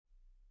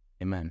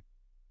Amen.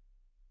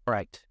 All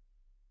right.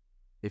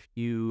 If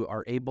you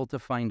are able to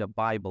find a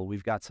Bible,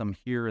 we've got some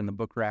here in the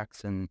book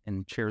racks and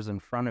chairs in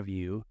front of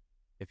you.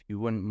 If you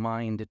wouldn't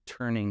mind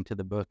turning to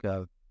the book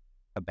of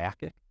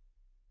Habakkuk,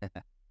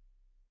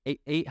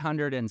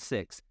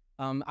 806.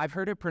 I've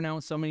heard it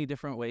pronounced so many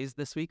different ways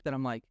this week that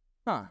I'm like,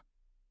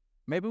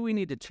 maybe we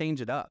need to change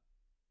it up.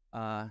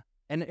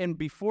 And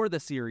before the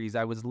series,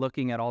 I was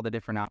looking at all the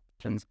different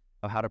options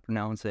of how to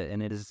pronounce it,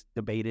 and it is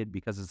debated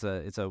because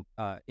it's a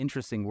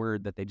interesting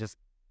word that they just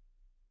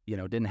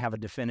didn't have a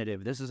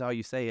definitive. This is how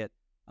you say it.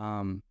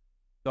 So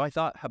I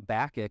thought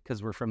Habakkuk,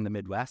 because we're from the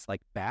Midwest,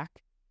 like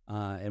back,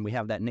 and we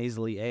have that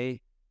nasally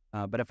A.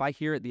 But if I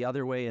hear it the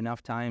other way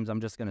enough times,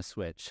 I'm just going to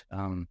switch.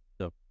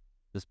 So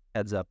just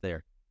heads up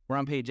there. We're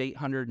on page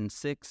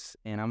 806,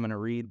 and I'm going to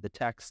read the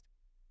text,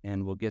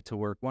 and we'll get to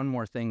work. One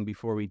more thing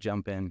before we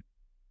jump in.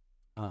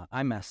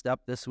 I messed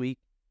up this week.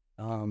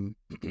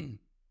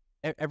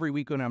 Every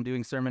week when I'm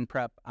doing sermon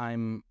prep,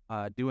 I'm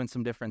doing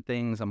some different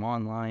things. I'm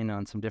online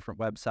on some different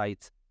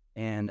websites,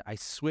 and I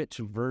switch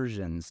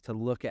versions to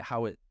look at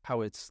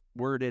how it's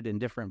worded in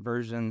different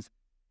versions.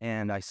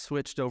 And I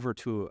switched over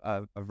to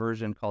a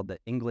version called the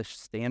English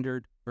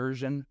Standard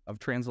Version of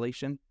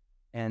translation,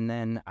 and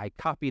then I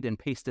copied and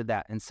pasted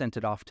that and sent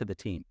it off to the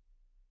team.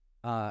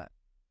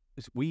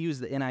 We use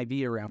the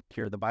NIV around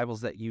here. The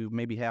Bibles that you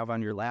maybe have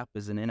on your lap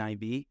is an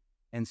NIV.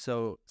 And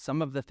so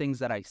some of the things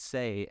that I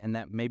say and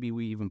that maybe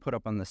we even put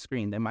up on the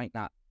screen, they might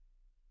not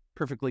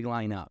perfectly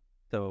line up.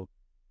 So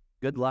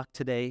good luck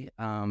today,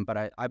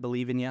 but I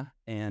believe in you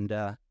and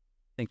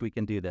think we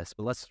can do this.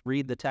 But let's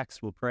read the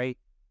text, we'll pray,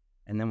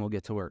 and then we'll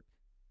get to work.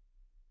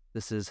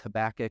 This is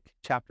Habakkuk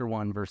chapter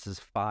 1, verses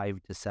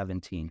 5 to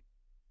 17.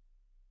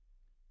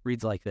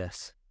 Reads like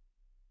this.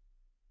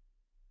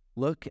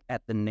 Look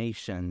at the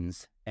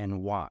nations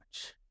and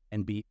watch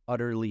and be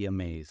utterly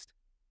amazed.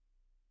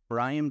 For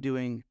I am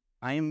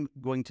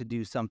going to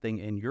do something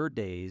in your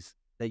days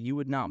that you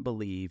would not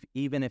believe,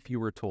 even if you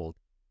were told.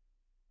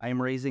 I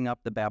am raising up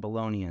the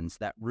Babylonians,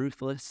 that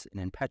ruthless and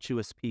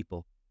impetuous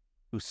people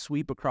who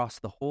sweep across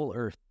the whole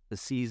earth to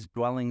seize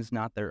dwellings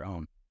not their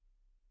own.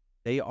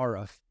 They are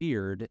a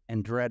feared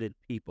and dreaded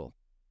people.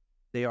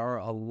 They are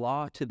a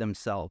law to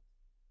themselves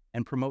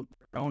and promote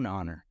their own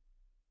honor.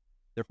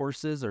 Their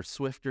horses are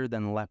swifter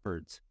than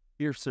leopards,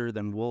 fiercer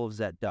than wolves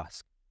at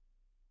dusk.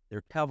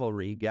 Their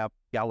cavalry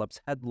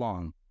gallops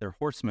headlong, their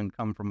horsemen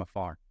come from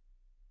afar.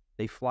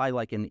 They fly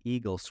like an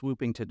eagle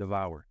swooping to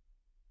devour.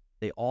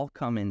 They all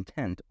come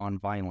intent on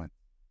violence.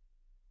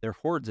 Their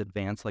hordes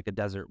advance like a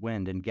desert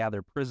wind and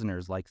gather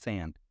prisoners like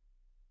sand.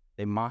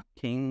 They mock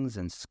kings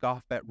and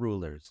scoff at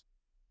rulers.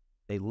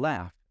 They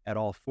laugh at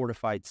all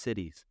fortified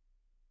cities.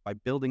 By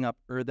building up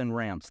earthen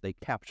ramps, they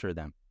capture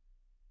them.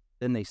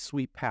 Then they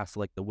sweep past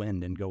like the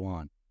wind and go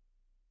on.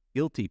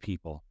 Guilty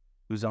people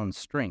whose own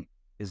strength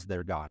is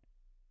their God.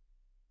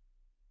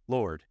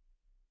 Lord,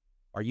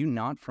 are you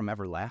not from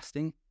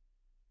everlasting?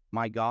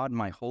 My God,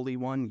 my Holy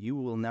One, you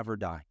will never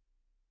die.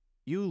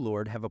 You,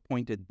 Lord, have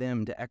appointed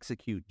them to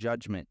execute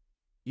judgment.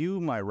 You,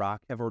 my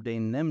rock, have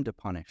ordained them to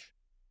punish.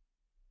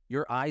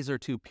 Your eyes are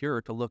too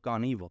pure to look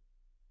on evil.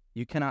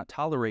 You cannot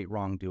tolerate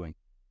wrongdoing.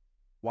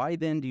 Why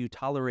then do you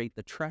tolerate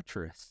the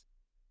treacherous?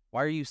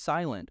 Why are you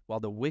silent while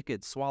the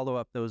wicked swallow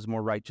up those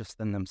more righteous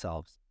than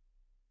themselves?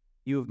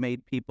 You have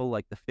made people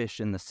like the fish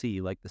in the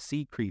sea, like the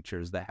sea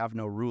creatures that have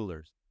no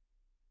rulers.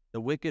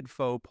 The wicked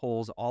foe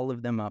pulls all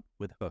of them up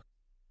with hooks.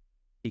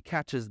 He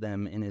catches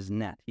them in his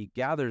net. He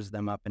gathers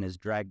them up in his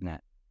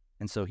dragnet,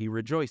 and so he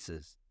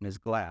rejoices and is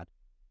glad.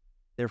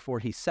 Therefore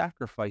he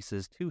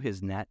sacrifices to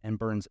his net and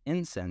burns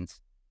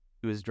incense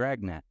to his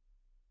dragnet.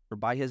 For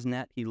by his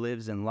net he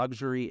lives in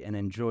luxury and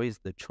enjoys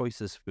the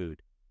choicest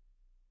food.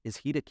 Is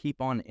he to keep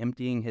on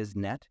emptying his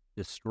net,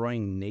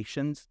 destroying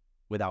nations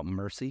without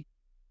mercy?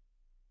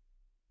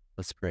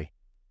 Let's pray.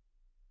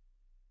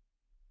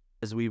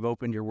 As we've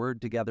opened your word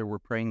together, we're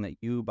praying that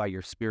you, by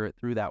your Spirit,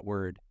 through that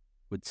word,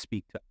 would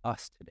speak to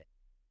us today.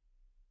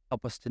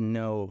 Help us to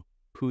know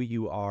who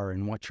you are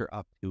and what you're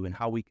up to and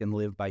how we can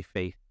live by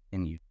faith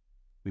in you.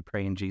 We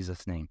pray in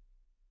Jesus' name.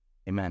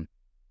 Amen.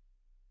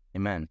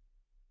 Amen.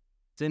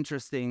 It's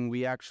interesting.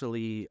 We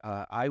actually,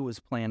 I was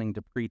planning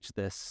to preach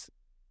this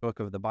book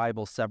of the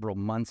Bible several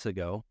months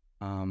ago,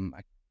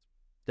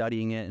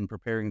 studying it and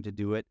preparing to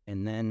do it.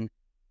 And then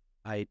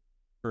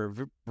for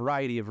a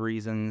variety of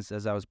reasons,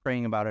 as I was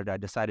praying about it, I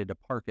decided to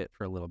park it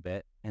for a little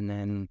bit and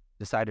then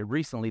decided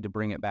recently to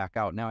bring it back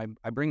out. Now,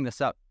 I bring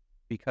this up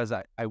because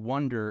I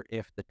wonder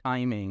if the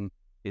timing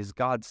is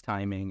God's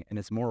timing and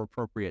it's more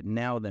appropriate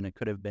now than it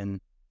could have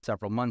been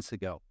several months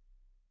ago.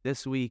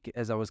 This week,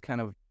 as I was kind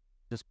of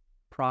just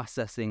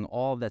processing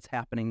all that's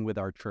happening with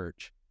our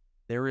church,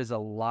 there is a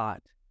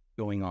lot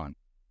going on.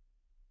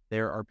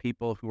 There are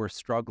people who are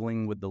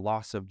struggling with the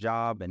loss of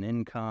job and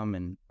income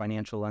and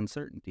financial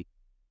uncertainty.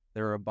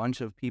 There are a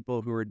bunch of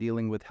people who are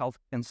dealing with health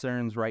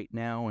concerns right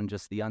now and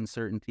just the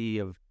uncertainty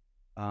of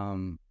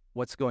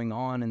what's going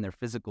on in their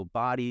physical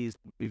bodies.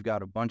 We've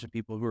got a bunch of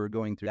people who are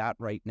going through that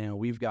right now.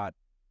 We've got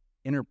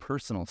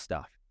interpersonal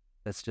stuff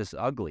that's just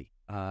ugly.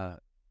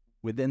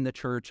 within the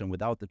church and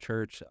without the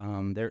church.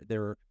 There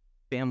are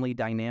family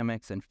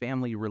dynamics and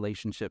family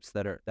relationships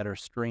that are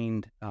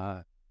strained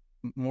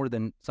more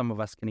than some of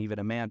us can even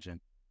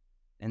imagine.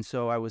 And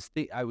so I was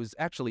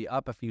actually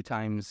up a few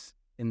times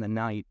in the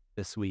night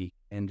this week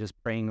and just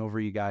praying over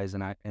you guys,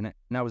 and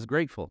I was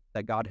grateful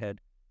that God had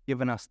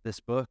given us this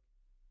book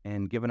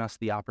and given us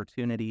the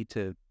opportunity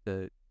to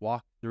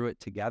walk through it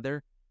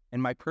together.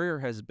 And my prayer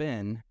has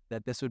been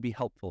that this would be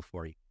helpful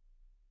for you.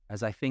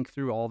 As I think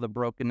through all the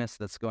brokenness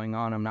that's going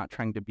on, I'm not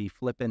trying to be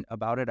flippant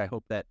about it. I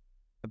hope that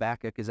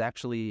Habakkuk is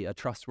actually a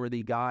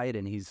trustworthy guide,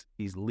 and he's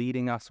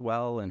leading us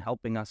well and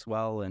helping us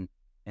well.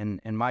 And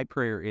my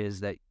prayer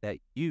is that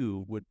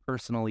you would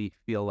personally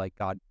feel like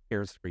God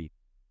cares for you.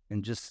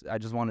 And I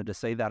just wanted to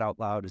say that out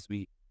loud as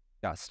we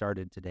got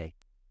started today.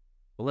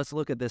 Well, let's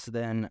look at this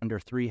then under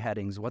 3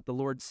 headings: what the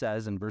Lord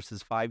says in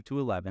verses 5 to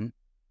 11,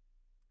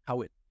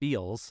 how it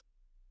feels,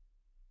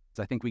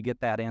 because I think we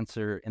get that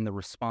answer in the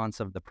response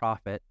of the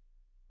prophet,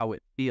 how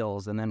it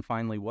feels, and then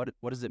finally, what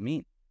does it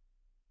mean?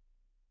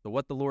 So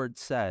what the Lord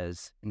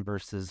says in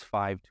verses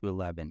 5 to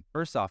 11.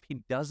 First off, he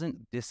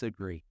doesn't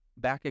disagree.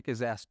 Habakkuk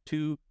is asked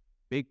 2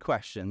 big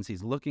questions.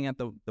 He's looking at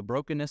the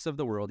brokenness of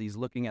the world. He's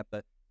looking at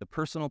the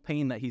personal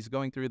pain that he's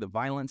going through, the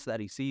violence that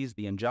he sees,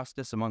 the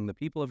injustice among the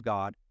people of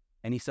God.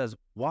 And he says,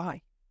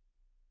 why?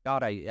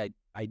 God,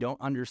 I don't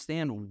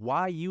understand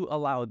why you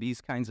allow these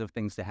kinds of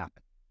things to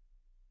happen.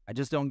 I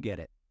just don't get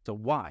it. So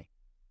why?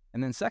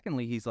 And then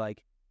secondly, he's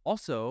like,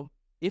 also,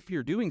 if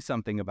you're doing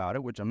something about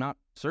it, which I'm not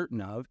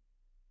certain of,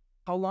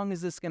 how long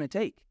is this going to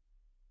take?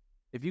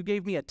 If you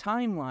gave me a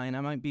timeline,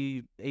 I might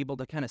be able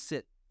to kind of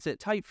sit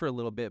tight for a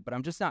little bit, but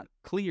I'm just not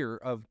clear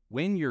of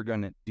when you're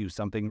going to do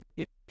something,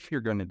 if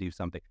you're going to do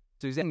something.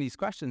 So he's asking these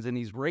questions and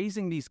he's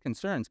raising these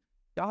concerns.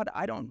 God,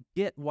 I don't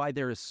get why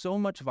there is so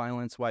much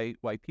violence, why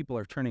people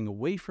are turning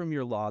away from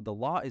your law. The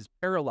law is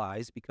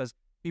paralyzed because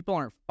people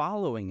aren't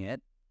following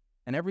it,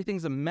 and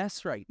everything's a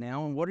mess right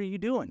now, and what are you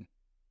doing?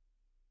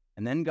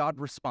 And then God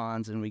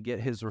responds, and we get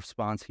his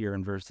response here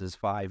in verses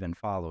 5 and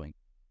following.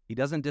 He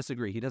doesn't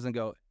disagree. He doesn't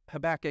go,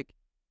 Habakkuk,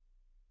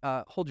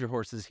 hold your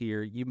horses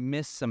here. You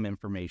missed some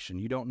information.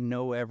 You don't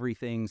know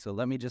everything, so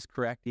let me just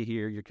correct you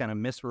here. You're kind of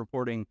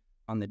misreporting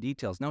on the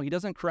details. No, he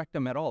doesn't correct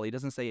him at all. He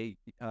doesn't say,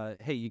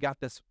 hey, you got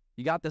this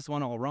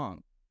one all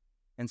wrong.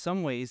 In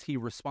some ways, he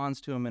responds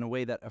to him in a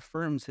way that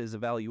affirms his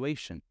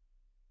evaluation.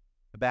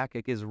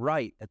 Habakkuk is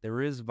right that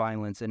there is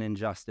violence and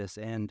injustice,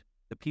 and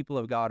the people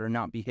of God are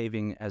not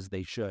behaving as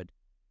they should.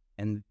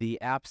 And the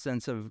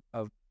absence of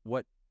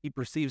what he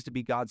perceives to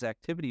be God's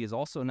activity is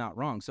also not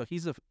wrong. So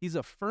he's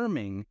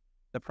affirming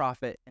the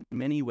prophet in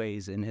many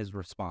ways in his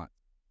response.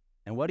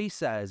 And what he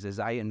says is,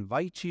 I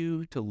invite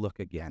you to look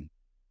again.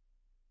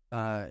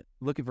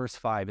 Look at verse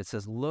 5. It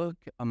says, look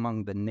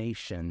among the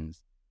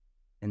nations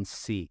and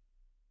see.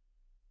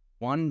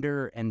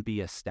 Wonder and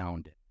be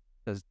astounded.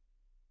 Because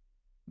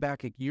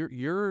Habakkuk,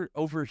 you're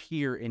over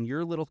here in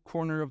your little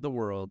corner of the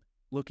world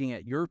looking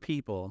at your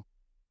people,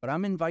 but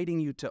I'm inviting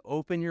you to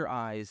open your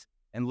eyes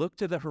and look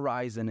to the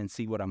horizon and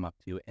see what I'm up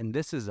to. And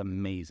this is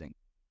amazing.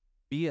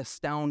 Be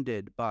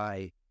astounded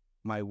by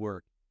my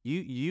work.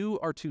 You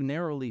are too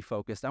narrowly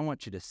focused. I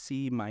want you to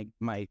see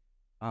my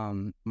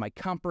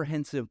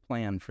comprehensive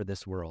plan for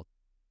this world.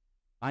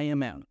 I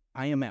am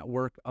at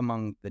work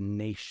among the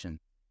nation.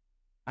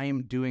 I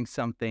am doing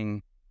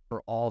something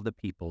for all the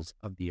peoples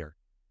of the earth.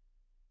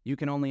 You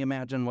can only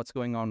imagine what's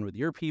going on with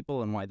your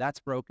people and why that's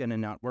broken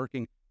and not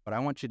working, but I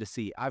want you to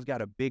see I've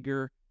got a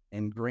bigger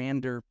and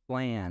grander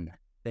plan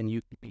than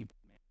you can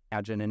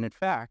imagine. And in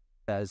fact,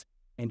 it says,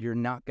 and you're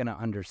not going to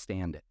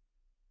understand it.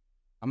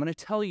 I'm going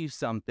to tell you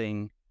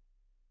something,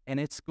 and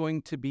it's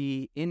going to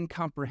be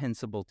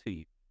incomprehensible to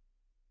you.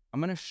 I'm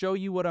going to show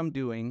you what I'm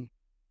doing,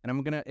 and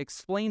I'm going to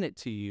explain it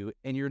to you,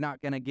 and you're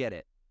not going to get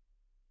it.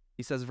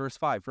 He says, verse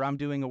 5, for I'm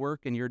doing a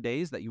work in your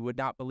days that you would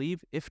not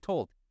believe if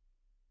told.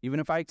 Even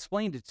if I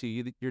explained it to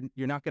you,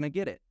 you're not going to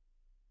get it.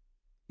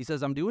 He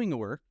says, I'm doing a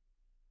work,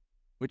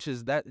 which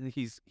is that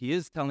he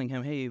is telling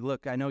him, hey,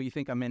 look, I know you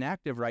think I'm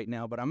inactive right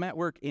now, but I'm at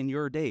work in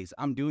your days.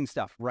 I'm doing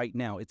stuff right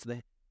now. It's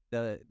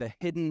the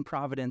hidden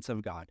providence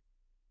of God.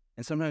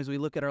 And sometimes we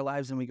look at our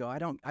lives and we go, I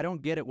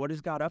don't get it. What is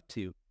God up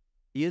to?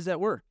 He is at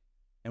work,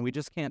 and we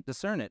just can't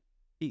discern it.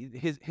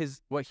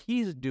 What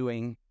he's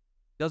doing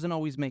doesn't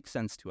always make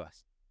sense to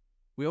us.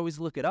 We always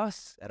look at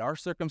us, at our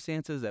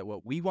circumstances, at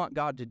what we want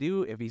God to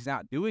do. If he's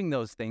not doing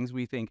those things,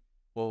 we think,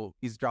 well,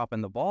 he's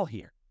dropping the ball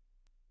here.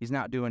 He's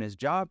not doing his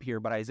job here.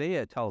 But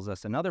Isaiah tells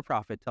us, another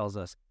prophet tells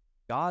us,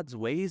 God's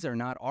ways are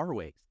not our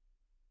ways.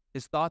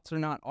 His thoughts are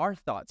not our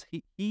thoughts.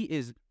 He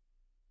is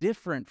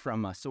different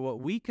from us. So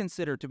what we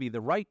consider to be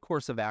the right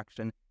course of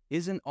action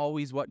isn't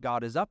always what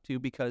God is up to,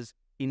 because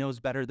he knows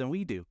better than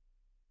we do.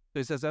 So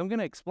he says, I'm going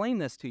to explain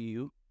this to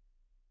you,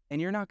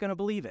 and you're not going to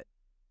believe it.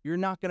 You're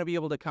not going to be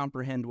able to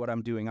comprehend what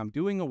I'm doing. I'm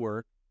doing a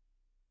work,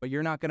 but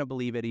you're not going to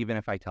believe it even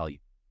if I tell you.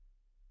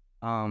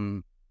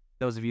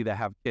 Those of you that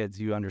have kids,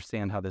 you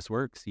understand how this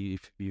works.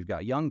 If you've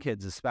got young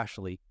kids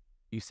especially,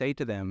 you say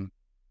to them,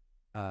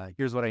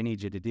 here's what I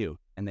need you to do.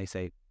 And they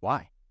say,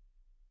 why?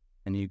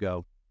 And you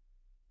go,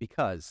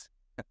 because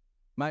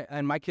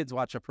my kids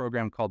watch a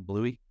program called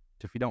Bluey.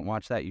 If you don't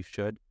watch that, you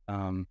should.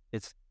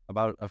 It's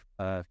about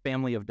a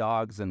family of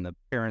dogs, and the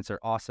parents are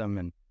awesome.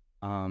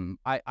 And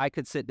I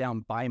could sit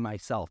down by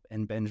myself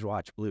and binge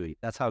watch Bluey.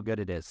 That's how good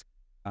it is.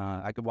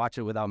 I could watch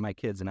it without my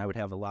kids, and I would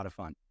have a lot of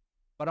fun.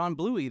 But on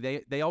Bluey,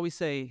 they always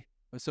say,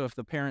 so if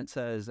the parent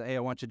says, hey, I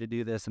want you to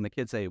do this, and the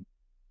kids say,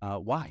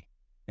 why?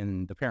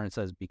 And the parent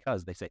says,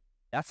 because. They say,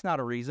 that's not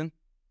a reason,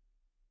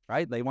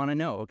 right? They want to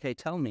know, okay,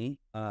 tell me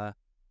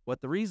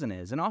what the reason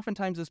is. And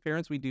oftentimes as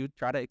parents, we do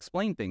try to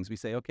explain things. We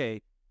say,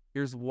 okay,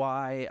 here's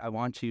why I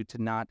want you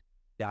to not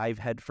dive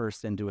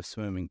headfirst into a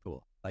swimming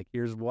pool. Like,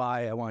 here's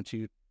why I want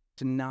you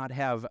to not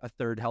have a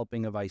third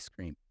helping of ice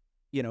cream.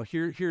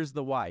 Here's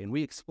the why. And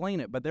we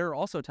explain it. But there are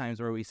also times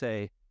where we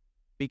say,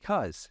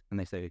 because. And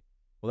they say,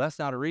 well, that's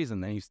not a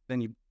reason.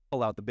 Then you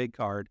pull out the big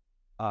card,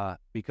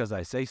 because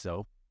I say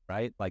so,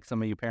 right? Like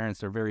some of you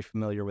parents are very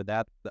familiar with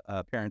that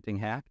parenting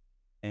hack.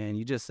 And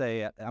you just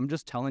say, I'm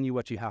just telling you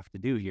what you have to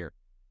do here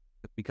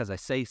because I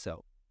say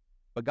so.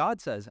 But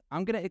God says,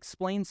 I'm going to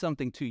explain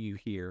something to you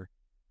here,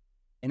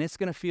 and it's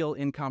going to feel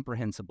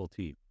incomprehensible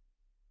to you.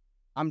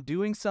 I'm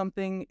doing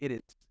something. It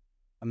is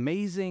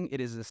amazing.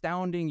 It is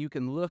astounding. You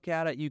can look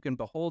at it. You can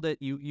behold it.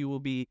 You will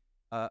be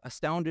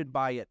astounded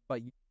by it.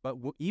 But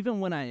even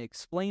when I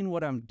explain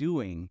what I'm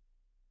doing,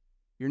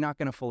 you're not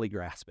going to fully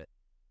grasp it.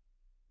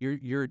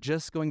 You're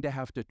just going to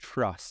have to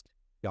trust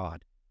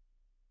God,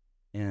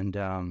 and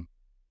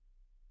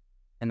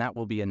that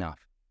will be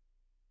enough.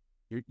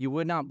 You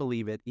would not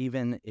believe it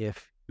even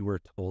if you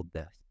were told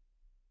this.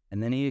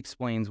 And then he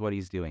explains what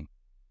he's doing.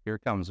 Here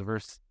it comes,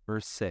 verse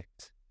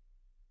 6.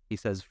 He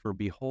says, for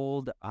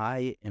behold,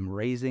 I am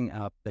raising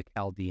up the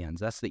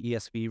Chaldeans. That's the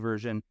ESV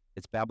version.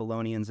 It's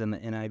Babylonians in the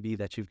NIV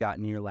that you've got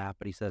in your lap.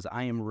 But he says,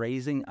 I am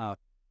raising up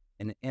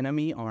an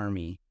enemy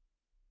army,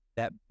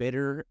 that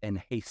bitter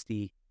and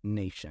hasty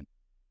nation.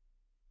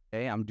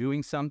 Okay, I'm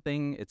doing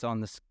something. It's on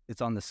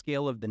the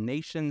scale of the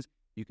nations.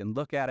 You can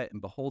look at it and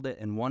behold it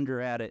and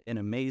wonder at it in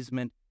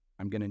amazement.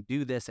 I'm going to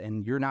do this,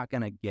 and you're not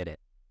going to get it.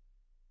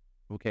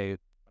 Okay,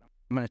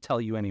 I'm going to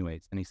tell you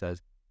anyways. And he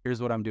says,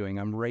 here's what I'm doing.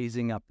 I'm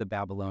raising up the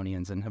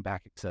Babylonians. And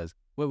Habakkuk says,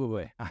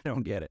 wait, I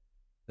don't get it.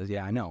 He says,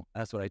 yeah, I know.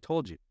 That's what I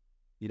told you.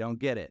 You don't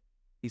get it.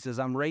 He says,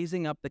 I'm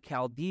raising up the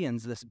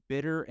Chaldeans, this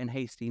bitter and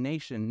hasty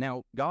nation.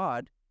 Now,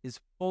 God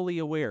is fully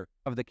aware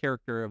of the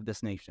character of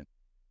this nation,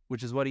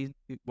 which is what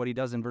he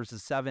does in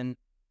verses 7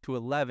 to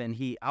 11.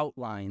 He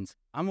outlines,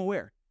 I'm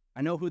aware.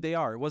 I know who they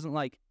are. It wasn't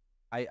like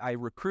I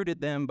recruited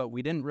them, but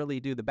we didn't really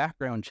do the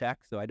background check,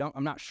 so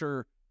I'm not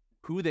sure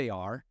who they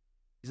are.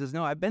 He says,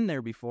 no, I've been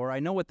there before. I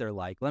know what they're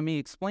like. Let me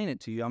explain it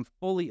to you. I'm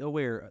fully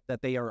aware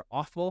that they are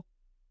awful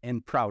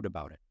and proud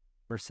about it.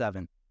 Verse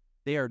 7,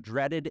 they are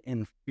dreaded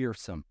and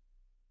fearsome.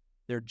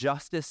 Their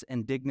justice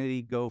and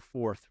dignity go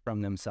forth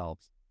from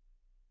themselves.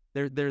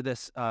 They're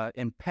this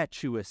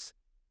impetuous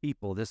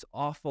people, this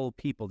awful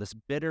people, this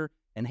bitter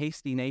and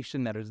hasty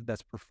nation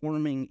that's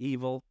performing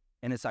evil.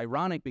 And it's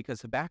ironic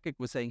because Habakkuk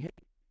was saying, hey,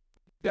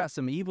 you got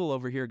some evil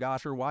over here,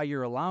 gosh, or why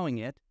you're allowing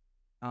it.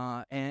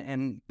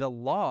 And the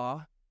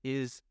law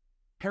is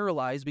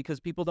paralyzed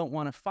because people don't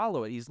want to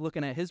follow it. He's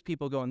looking at his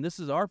people going, this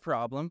is our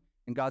problem.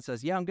 And God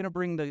says, yeah, I'm going to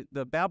bring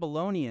the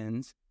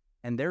Babylonians,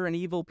 and they're an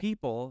evil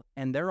people,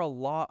 and they're a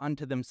law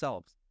unto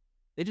themselves.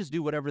 They just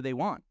do whatever they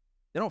want.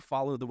 They don't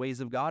follow the ways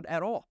of God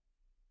at all.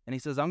 And he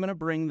says, I'm going to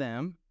bring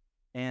them,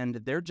 and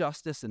their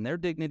justice and their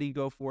dignity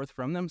go forth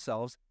from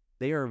themselves.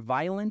 They are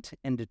violent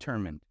and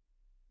determined.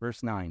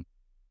 Verse 9,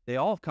 they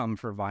all come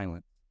for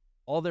violence,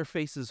 all their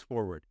faces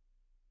forward.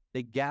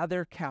 They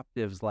gather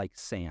captives like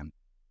sand.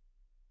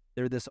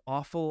 They're this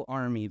awful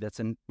army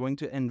that's going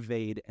to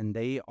invade, and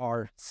they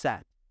are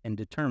set and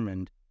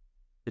determined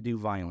to do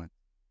violence.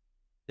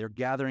 They're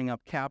gathering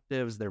up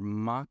captives. They're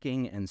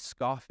mocking and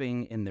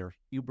scoffing in their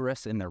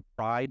hubris, in their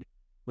pride.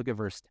 Look at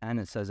verse 10.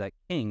 It says, at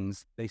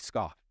kings, they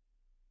scoff.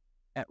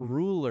 At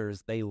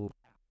rulers, they laugh.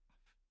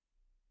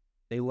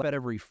 They laugh at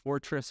every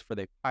fortress, for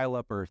they pile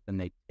up earth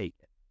and they take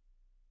it.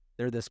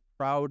 They're this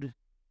proud,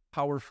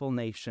 powerful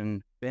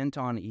nation bent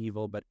on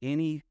evil, but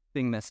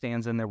anything that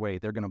stands in their way,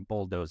 they're going to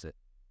bulldoze it.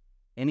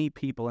 Any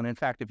people, and in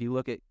fact, if you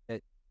look at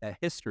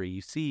history,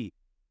 you see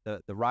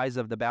the rise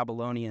of the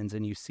Babylonians,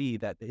 and you see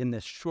that in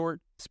this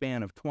short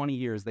span of 20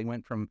 years, they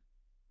went from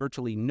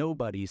virtually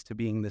nobodies to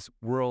being this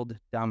world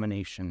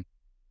domination,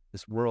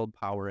 this world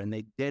power, and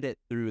they did it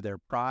through their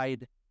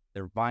pride,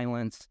 their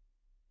violence,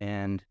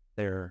 and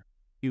their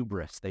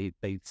hubris.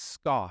 They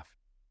scoff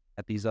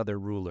at these other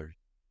rulers.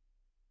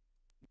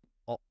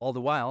 All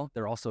the while,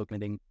 they're also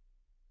committing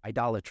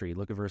idolatry.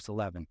 Look at verse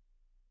 11.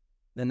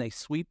 Then they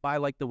sweep by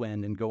like the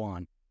wind and go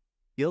on.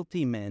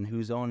 Guilty men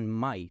whose own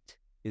might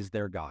is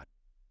their God.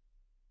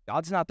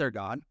 God's not their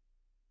God.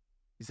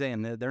 He's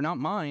saying they're not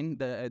mine.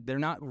 They're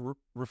not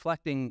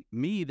reflecting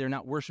me. They're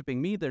not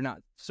worshiping me. They're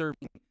not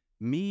serving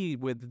me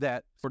with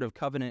that sort of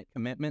covenant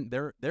commitment.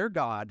 Their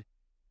God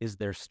is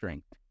their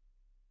strength.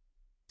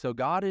 So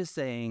God is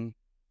saying,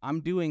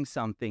 I'm doing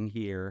something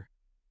here.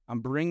 I'm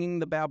bringing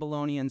the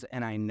Babylonians,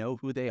 and I know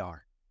who they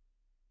are.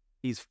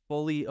 He's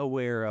fully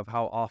aware of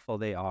how awful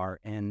they are.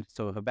 And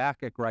so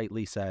Habakkuk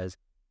rightly says,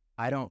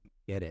 I don't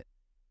get it.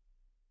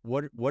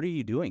 What are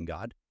you doing,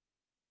 God?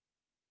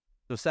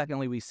 So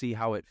secondly, we see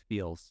how it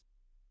feels.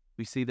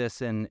 We see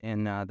this in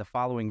the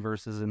following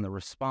verses in the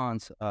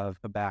response of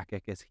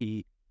Habakkuk as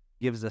he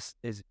gives us,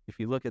 if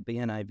you look at the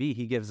NIV,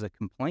 he gives a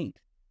complaint.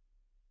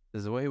 He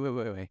says, wait.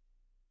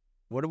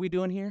 What are we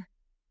doing here?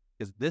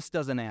 Because this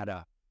doesn't add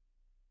up.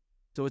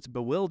 So it's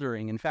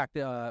bewildering. In fact,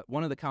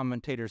 one of the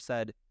commentators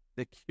said,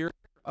 the cure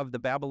of the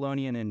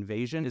Babylonian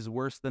invasion is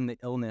worse than the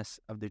illness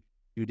of the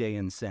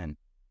Judean sin.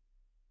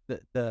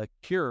 The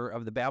cure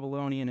of the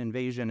Babylonian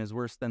invasion is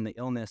worse than the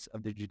illness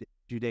of the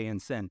Judean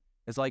sin.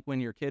 It's like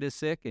when your kid is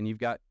sick and you've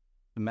got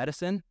the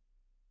medicine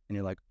and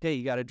you're like, okay,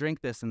 you got to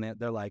drink this. And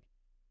they're like,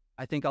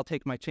 I think I'll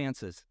take my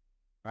chances,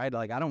 right?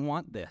 Like, I don't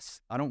want this.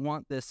 I don't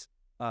want this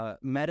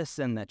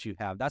medicine that you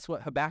have. That's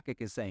what Habakkuk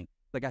is saying.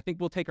 Like, I think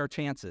we'll take our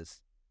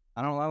chances.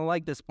 I don't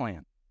like this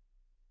plan.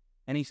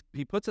 And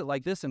he puts it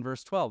like this in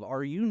verse 12.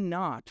 Are you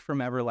not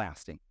from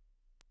everlasting,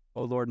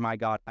 O Lord my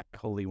God, my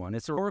Holy One?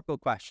 It's a rhetorical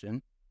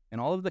question, and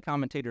all of the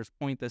commentators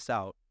point this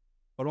out,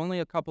 but only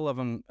a couple of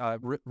them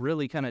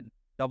really kind of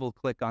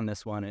double-click on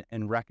this one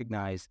and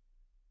recognize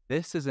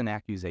this is an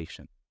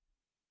accusation.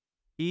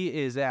 He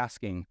is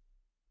asking,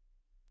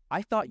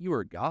 I thought you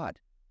were God.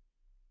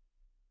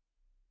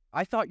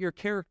 I thought your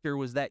character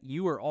was that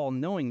you were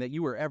all-knowing, that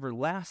you were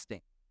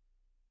everlasting.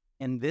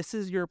 And this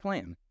is your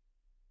plan.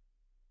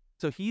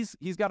 So he's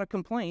got a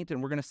complaint,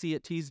 and we're going to see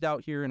it teased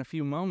out here in a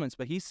few moments,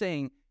 but he's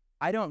saying,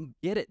 I don't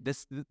get it.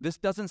 This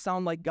doesn't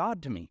sound like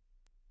God to me.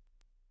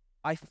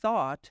 I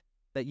thought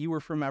that you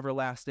were from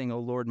everlasting, O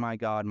Lord my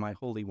God, my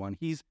Holy One.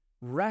 He's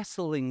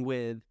wrestling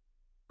with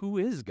who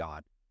is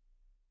God.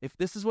 If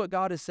this is what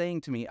God is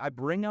saying to me, I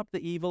bring up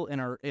the evil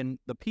in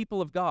the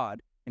people of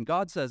God, and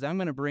God says, I'm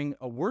going to bring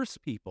a worse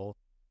people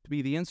to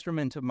be the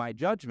instrument of my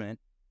judgment.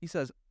 He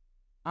says,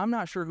 I'm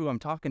not sure who I'm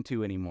talking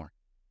to anymore.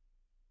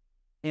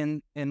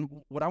 And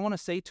what I want to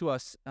say to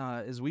us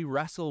as we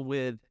wrestle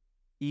with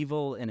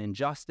evil and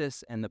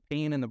injustice and the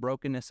pain and the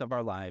brokenness of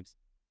our lives,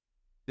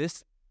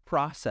 this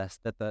process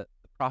that the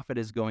prophet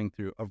is going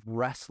through of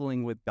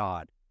wrestling with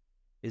God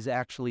is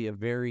actually a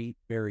very,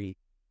 very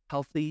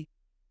healthy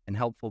and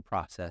helpful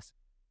process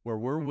where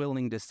we're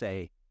willing to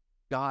say,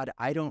 God,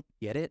 I don't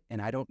get it,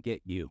 and I don't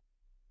get you.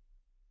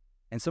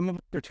 And some of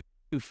us are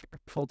too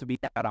fearful to be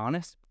that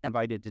honest,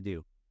 invited to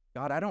do.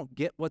 God, I don't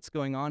get what's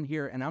going on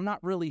here, and I'm not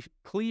really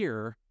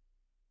clear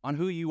on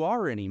who you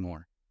are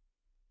anymore.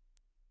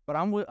 But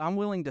I'm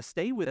willing to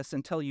stay with this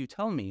until you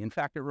tell me. In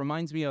fact, it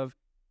reminds me of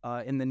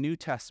in the New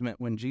Testament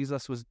when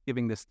Jesus was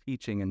giving this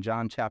teaching in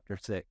John chapter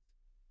 6. It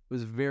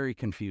was very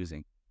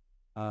confusing.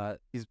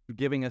 He's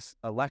giving us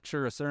a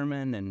lecture, a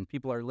sermon, and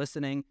people are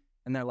listening,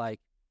 and they're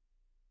like,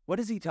 what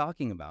is he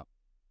talking about?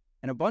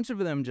 And a bunch of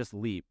them just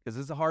leave because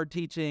it's a hard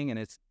teaching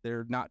and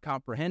they're not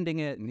comprehending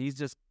it, and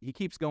he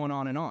keeps going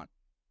on.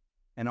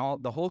 And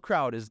the whole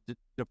crowd is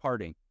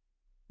departing.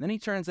 Then he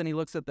turns and he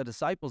looks at the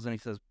disciples and he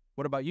says,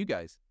 what about you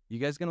guys? You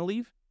guys going to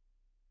leave?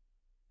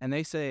 And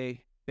they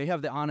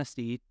have the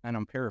honesty, and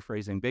I'm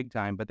paraphrasing big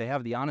time, but they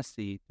have the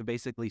honesty to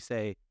basically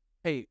say,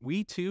 hey,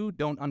 we too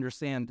don't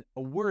understand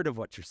a word of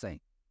what you're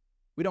saying.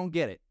 We don't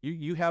get it.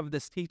 You have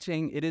this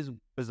teaching. It is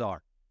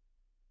bizarre.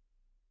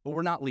 But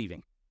we're not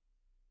leaving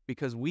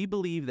because we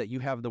believe that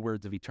you have the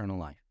words of eternal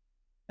life.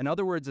 In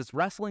other words, it's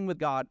wrestling with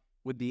God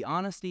with the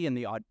honesty and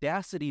the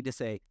audacity to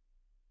say,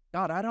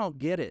 God, I don't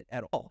get it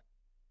at all.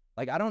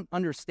 Like, I don't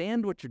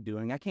understand what you're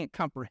doing. I can't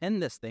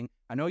comprehend this thing.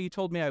 I know you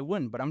told me I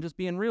wouldn't, but I'm just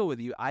being real with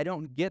you. I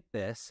don't get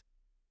this,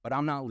 but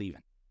I'm not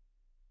leaving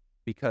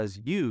because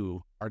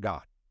you are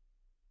God.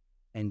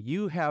 And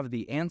you have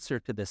the answer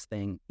to this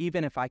thing,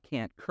 even if I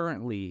can't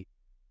currently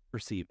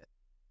perceive it.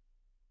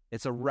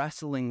 It's a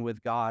wrestling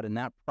with God, and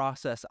that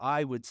process,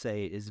 I would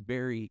say, is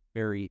very,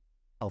 very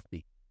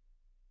healthy.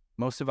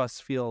 Most of us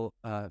feel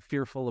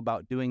fearful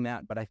about doing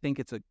that, but I think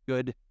it's a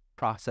good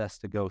process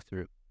to go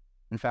through.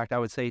 In fact, I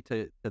would say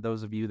to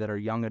those of you that are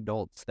young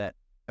adults that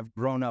have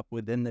grown up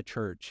within the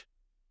church,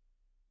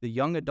 the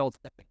young adults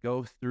that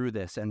go through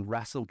this and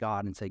wrestle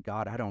God and say,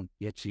 God, I don't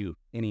get you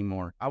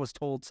anymore. I was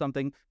told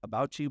something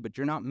about you, but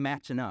you're not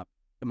matching up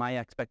to my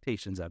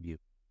expectations of you.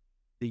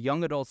 The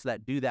young adults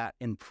that do that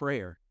in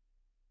prayer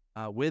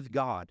with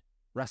God,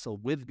 wrestle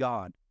with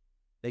God,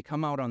 they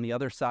come out on the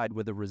other side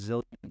with a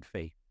resilient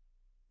faith,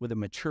 with a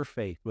mature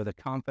faith, with a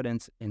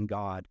confidence in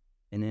God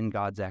and in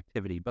God's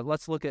activity. But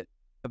let's look at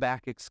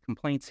Habakkuk's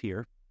complaints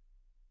here.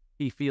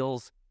 He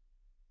feels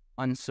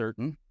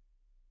uncertain.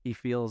 He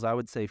feels, I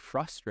would say,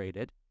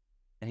 frustrated,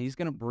 and he's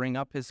going to bring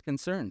up his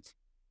concerns.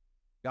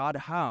 God,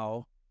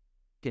 how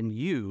can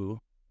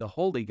you, the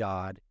holy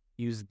God,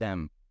 use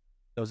them,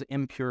 those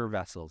impure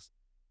vessels?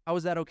 How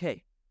is that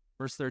okay?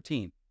 Verse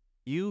 13,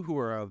 you who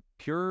are of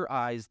purer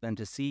eyes than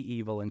to see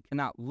evil and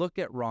cannot look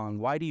at wrong,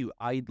 why do you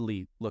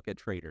idly look at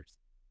traitors?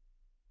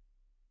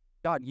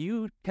 God,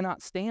 you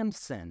cannot stand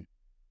sin.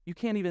 You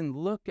can't even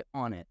look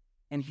on it.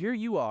 And here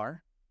you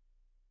are,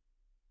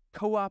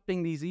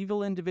 co-opting these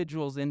evil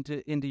individuals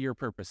into your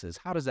purposes.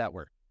 How does that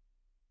work?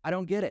 I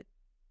don't get it.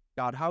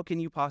 God, how can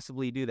you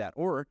possibly do that?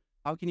 Or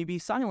how can you be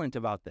silent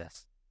about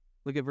this?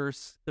 Look at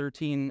verse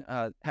 13,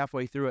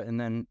 halfway through it, and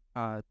then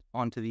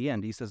on to the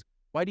end. He says,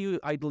 why do you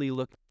idly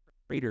look at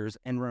traitors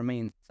and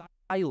remain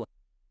silent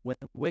when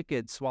the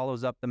wicked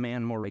swallows up the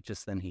man more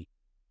righteous than he?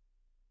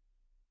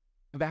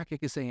 Habakkuk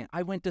is saying,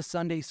 I went to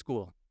Sunday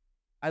school.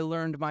 I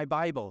learned my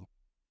Bible.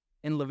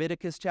 In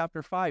Leviticus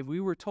chapter 5, we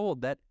were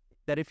told that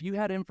if you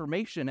had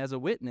information as a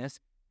witness,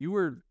 you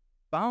were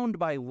bound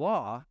by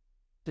law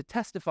to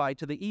testify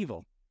to the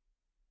evil.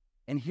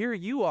 And here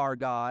you are,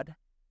 God,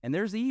 and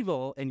there's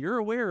evil, and you're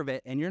aware of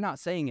it, and you're not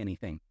saying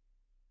anything.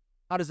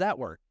 How does that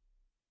work?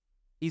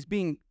 He's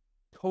being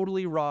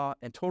totally raw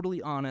and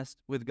totally honest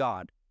with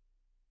God.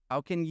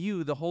 How can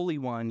you, the Holy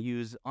One,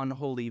 use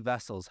unholy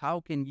vessels?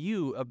 How can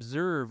you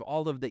observe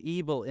all of the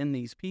evil in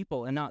these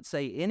people and not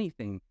say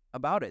anything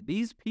about it?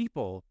 These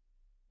people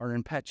are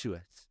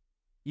impetuous.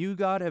 You,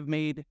 God, have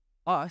made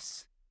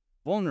us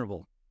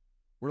vulnerable.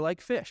 We're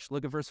like fish.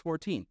 Look at verse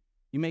 14.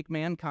 You make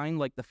mankind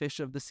like the fish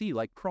of the sea,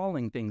 like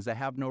crawling things that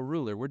have no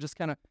ruler. We're just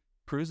kind of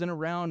cruising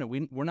around,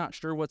 and we're not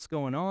sure what's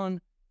going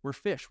on. We're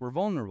fish. We're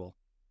vulnerable.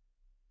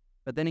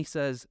 But then he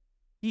says,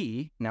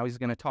 now he's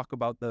going to talk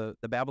about the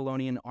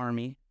Babylonian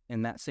army,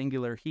 and that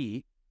singular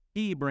he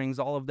brings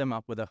all of them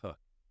up with a hook.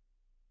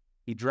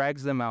 He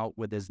drags them out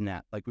with his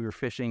net, like we were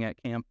fishing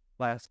at camp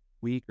last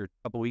week or a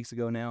couple weeks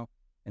ago now,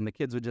 and the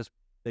kids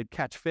they'd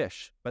catch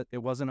fish, but it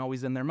wasn't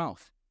always in their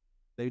mouth.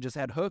 They just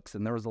had hooks,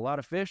 and there was a lot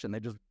of fish, and they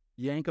just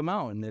yank them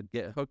out, and they'd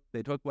get hooked,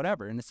 they'd hook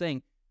whatever. And it's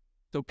saying,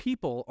 so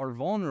people are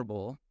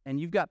vulnerable, and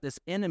you've got this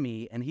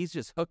enemy, and he's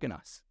just hooking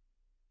us,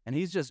 and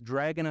he's just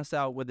dragging us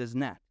out with his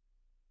net.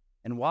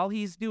 And while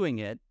he's doing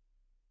it,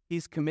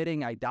 he's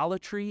committing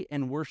idolatry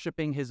and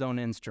worshiping his own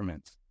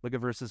instruments. Look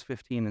at verses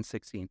 15 and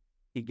 16.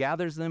 He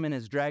gathers them in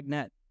his drag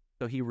net,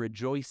 so he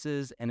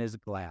rejoices and is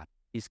glad.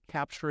 He's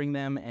capturing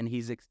them, and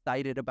he's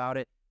excited about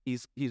it.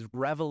 He's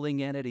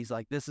reveling in it. He's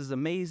like, this is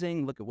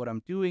amazing. Look at what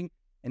I'm doing.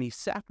 And he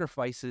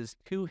sacrifices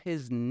to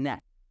his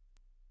net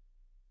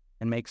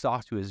and makes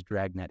off to his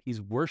drag net.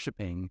 He's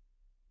worshiping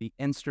the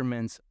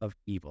instruments of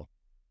evil.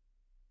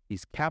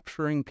 He's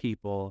capturing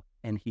people,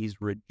 and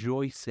he's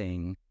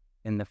rejoicing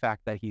in the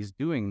fact that he's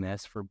doing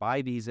this, for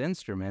by these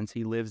instruments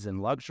he lives in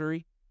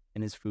luxury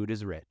and his food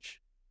is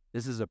rich.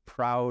 This is a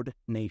proud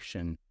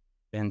nation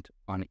bent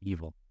on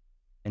evil,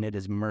 and it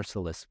is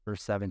merciless.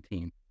 Verse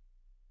 17.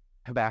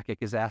 Habakkuk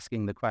is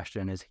asking the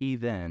question, is he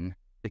then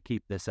to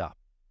keep this up?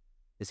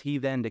 Is he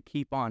then to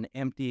keep on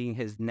emptying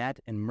his net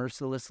and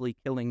mercilessly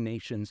killing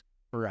nations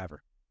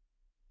forever?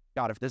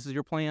 God, if this is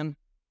your plan,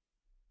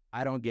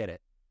 I don't get it.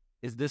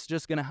 Is this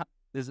just going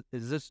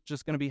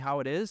to be how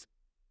it is?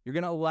 You're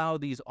going to allow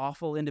these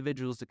awful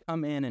individuals to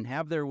come in and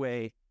have their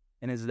way,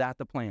 and is that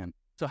the plan?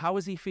 So how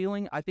is he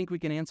feeling? I think we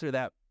can answer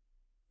that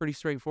pretty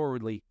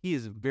straightforwardly. He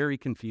is very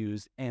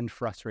confused and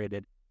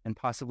frustrated and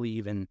possibly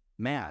even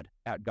mad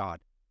at God.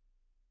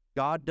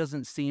 God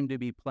doesn't seem to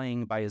be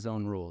playing by his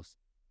own rules.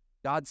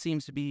 God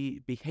seems to be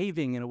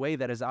behaving in a way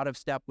that is out of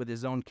step with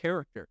his own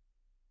character.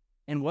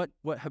 And what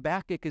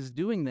Habakkuk is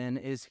doing then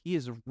is he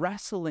is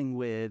wrestling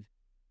with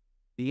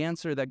the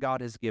answer that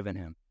God has given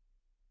him.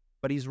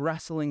 But he's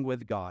wrestling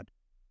with God.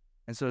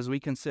 And so as we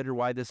consider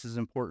why this is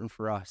important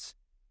for us,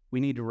 we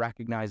need to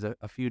recognize a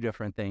few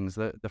different things.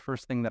 The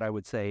first thing that I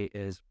would say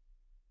is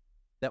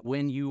that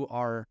when you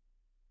are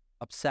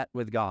upset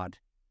with God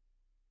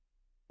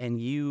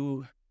and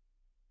you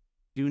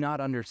do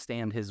not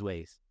understand his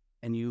ways,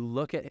 and you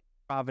look at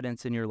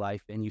providence in your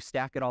life and you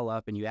stack it all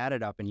up and you add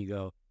it up and you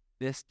go,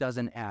 this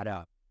doesn't add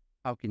up.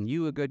 How can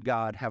you, a good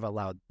God, have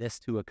allowed this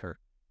to occur?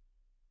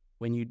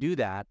 When you do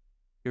that,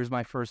 here's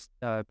my first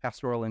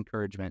pastoral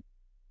encouragement.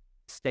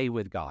 Stay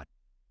with God.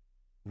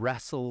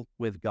 Wrestle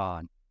with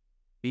God.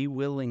 Be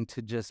willing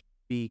to just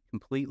be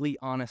completely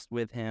honest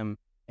with him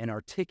and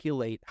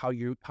articulate how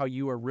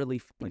you are really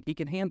feeling. He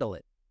can handle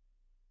it.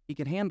 He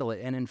can handle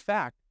it. And in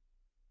fact,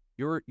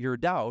 your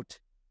doubt,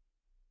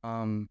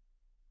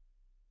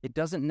 it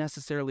doesn't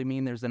necessarily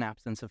mean there's an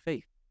absence of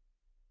faith.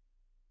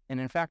 And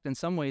in fact, in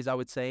some ways, I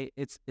would say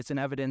it's an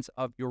evidence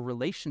of your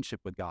relationship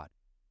with God.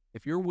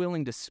 If you're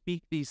willing to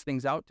speak these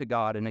things out to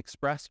God and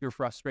express your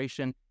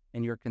frustration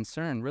and your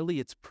concern,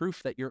 really it's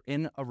proof that you're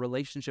in a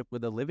relationship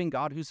with a living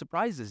God who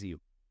surprises you,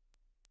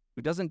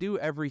 who doesn't do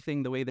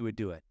everything the way they would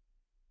do it.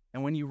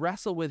 And when you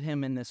wrestle with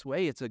him in this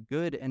way, it's a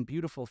good and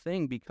beautiful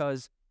thing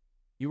because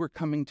you are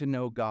coming to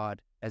know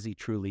God as he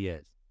truly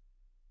is.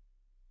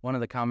 One of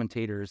the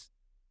commentators,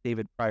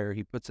 David Pryor,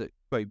 he puts it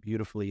quite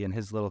beautifully in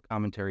his little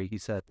commentary. He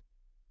said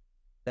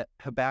that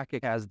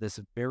Habakkuk has this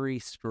very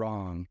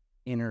strong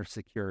inner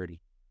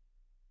security.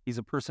 He's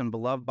a person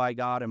beloved by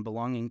God and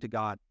belonging to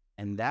God.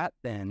 And that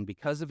then,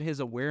 because of his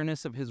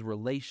awareness of his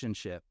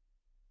relationship,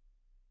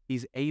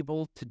 he's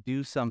able to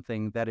do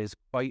something that is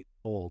quite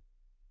bold.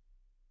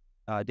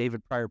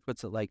 David Pryor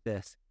puts it like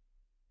this: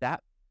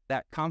 that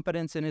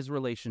confidence in his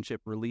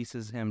relationship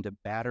releases him to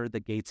batter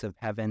the gates of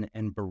heaven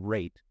and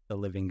berate the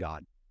living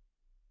God.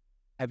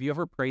 Have you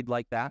ever prayed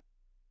like that?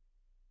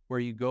 Where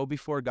you go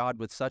before God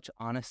with such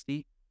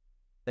honesty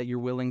that you're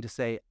willing to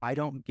say, I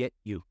don't get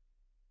you.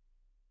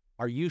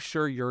 Are you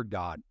sure you're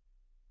God?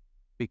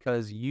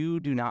 Because you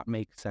do not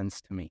make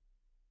sense to me.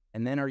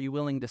 And then are you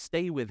willing to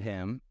stay with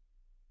him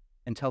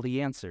until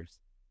he answers?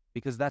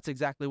 Because that's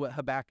exactly what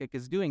Habakkuk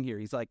is doing here.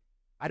 He's like,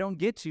 I don't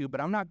get you,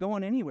 but I'm not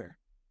going anywhere.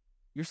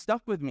 You're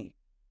stuck with me.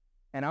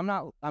 And I'm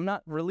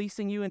not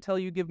releasing you until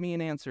you give me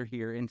an answer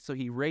here. And so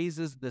he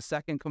raises the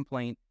second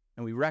complaint,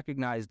 and we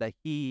recognize that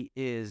he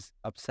is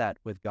upset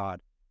with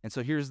God. And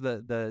so here's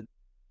the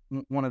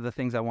one of the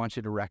things I want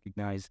you to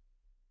recognize.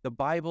 The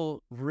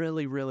Bible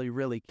really, really,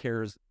 really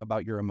cares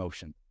about your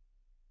emotion.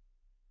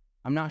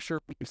 I'm not sure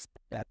if we've said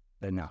that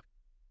enough.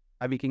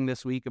 I'm speaking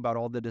this week about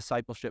all the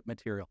discipleship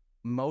material.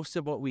 Most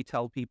of what we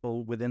tell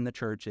people within the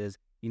church is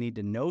you need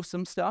to know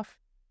some stuff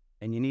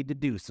and you need to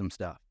do some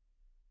stuff.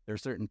 There are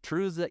certain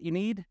truths that you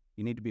need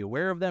to be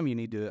aware of them, you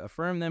need to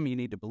affirm them, you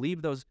need to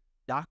believe those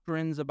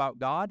doctrines about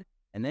God,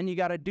 and then you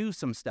got to do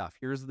some stuff.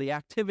 Here's the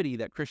activity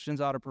that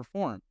Christians ought to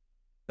perform.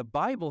 The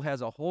Bible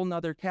has a whole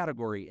nother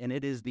category, and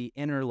it is the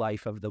inner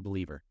life of the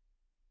believer.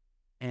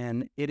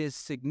 And it is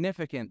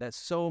significant that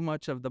so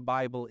much of the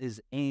Bible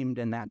is aimed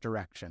in that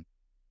direction.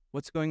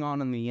 What's going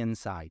on the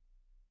inside?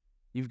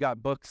 You've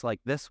got books like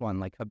this one,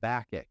 like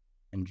Habakkuk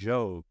and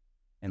Job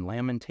and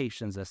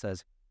Lamentations, that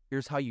says,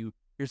 here's how you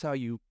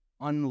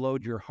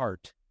unload your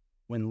heart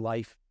when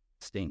life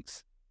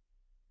stinks.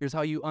 Here's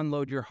how you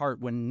unload your heart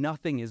when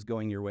nothing is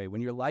going your way,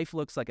 when your life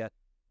looks like a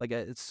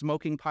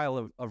smoking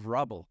pile of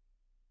rubble.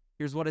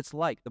 Here's what it's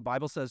like. The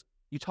Bible says,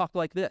 you talk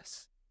like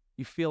this.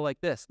 You feel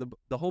like this.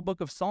 The whole book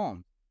of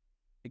Psalms,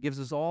 it gives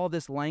us all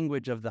this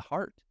language of the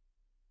heart,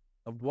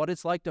 of what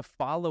it's like to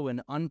follow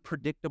an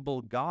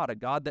unpredictable God, a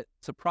God that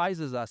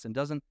surprises us and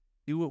doesn't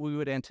do what we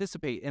would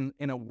anticipate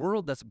in a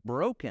world that's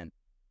broken,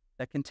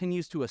 that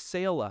continues to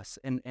assail us,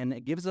 and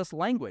it gives us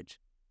language,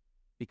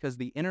 because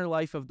the inner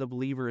life of the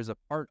believer is a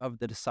part of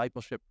the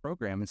discipleship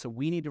program. And so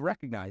we need to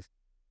recognize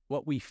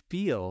what we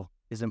feel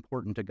is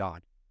important to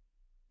God.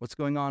 What's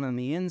going on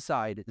the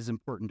inside is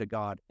important to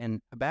God.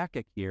 And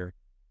Habakkuk here,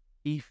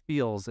 he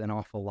feels an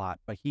awful lot,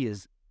 but he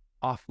is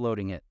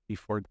offloading it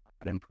before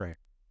God in prayer.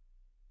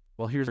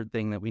 Well, here's the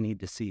thing that we need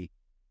to see.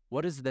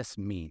 What does this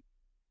mean?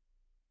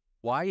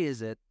 Why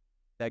is it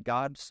that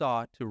God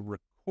sought to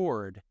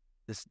record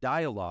this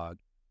dialogue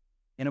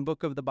in a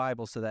book of the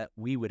Bible so that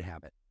we would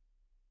have it?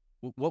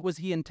 What was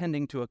he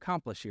intending to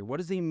accomplish here? What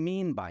does he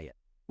mean by it?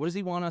 What does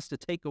he want us to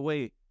take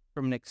away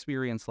from an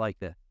experience like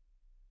this?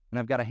 And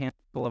I've got a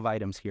handful of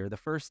items here. The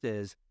first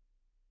is,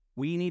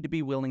 we need to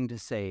be willing to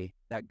say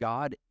that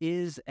God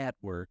is at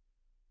work,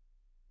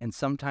 and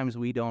sometimes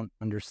we don't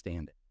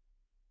understand it.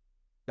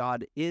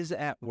 God is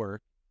at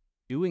work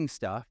doing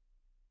stuff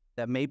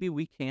that maybe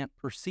we can't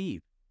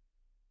perceive,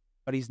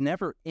 but he's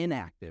never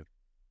inactive.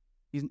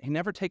 He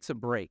never takes a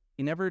break.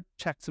 He never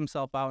checks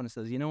himself out and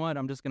says, you know what,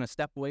 I'm just going to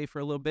step away for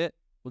a little bit.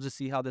 We'll just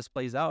see how this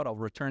plays out. I'll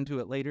return to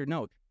it later.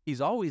 No,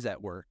 he's always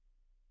at work.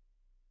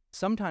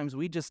 Sometimes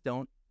we just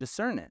don't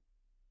discern it.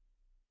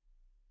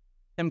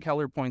 Tim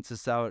Keller points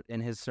this out in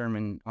his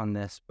sermon on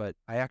this, but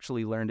I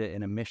actually learned it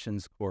in a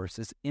missions course.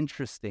 It's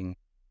interesting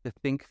to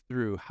think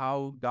through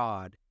how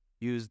God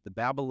used the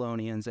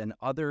Babylonians and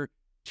other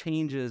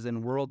changes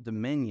in world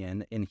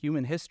dominion in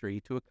human history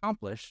to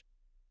accomplish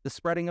the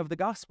spreading of the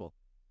gospel.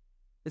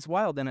 It's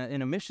wild. In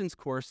a missions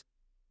course,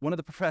 one of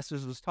the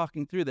professors was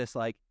talking through this,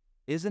 like,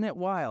 isn't it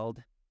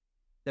wild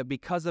that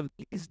because of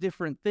these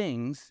different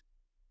things,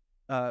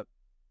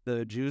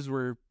 the Jews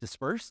were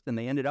dispersed and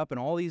they ended up in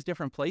all these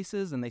different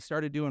places and they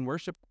started doing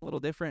worship a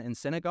little different in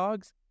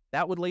synagogues?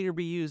 That would later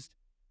be used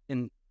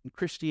in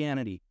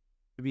Christianity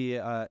to be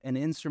an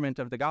instrument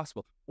of the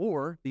gospel.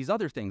 Or these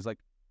other things like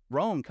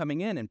Rome coming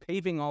in and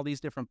paving all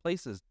these different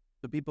places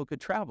so people could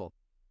travel.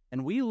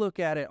 And we look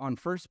at it on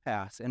first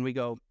pass and we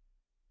go,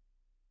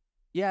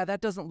 yeah,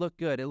 that doesn't look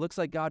good. It looks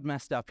like God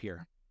messed up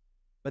here.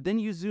 But then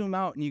you zoom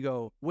out and you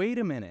go, wait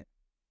a minute.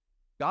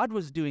 God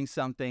was doing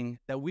something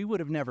that we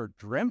would have never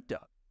dreamt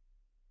of.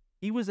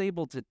 He was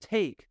able to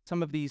take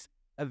some of these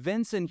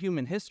events in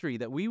human history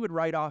that we would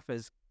write off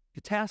as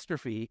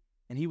catastrophe,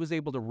 and he was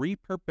able to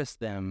repurpose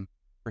them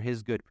for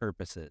his good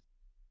purposes.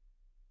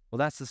 Well,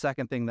 that's the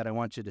second thing that I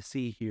want you to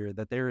see here,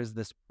 that there is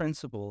this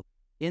principle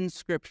in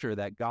Scripture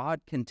that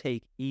God can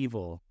take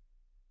evil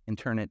and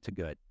turn it to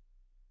good.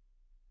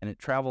 And it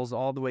travels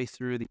all the way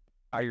through the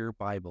entire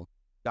Bible.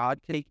 God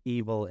can take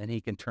evil and he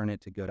can turn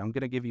it to good. I'm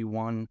going to give you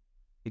one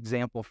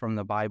example from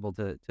the Bible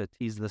to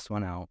tease this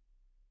one out.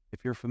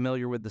 If you're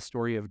familiar with the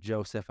story of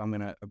Joseph, I'm going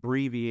to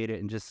abbreviate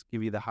it and just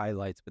give you the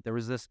highlights. But there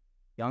was this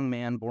young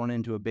man born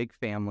into a big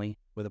family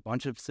with a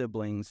bunch of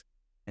siblings,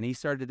 and he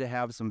started to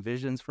have some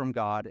visions from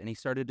God, and he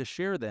started to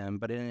share them.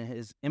 But in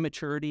his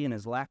immaturity and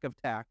his lack of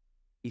tact,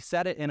 he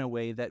said it in a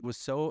way that was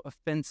so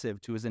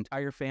offensive to his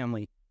entire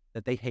family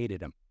that they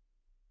hated him.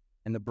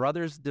 And the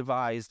brothers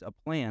devised a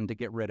plan to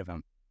get rid of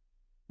him.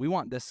 We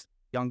want this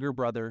younger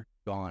brother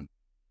gone.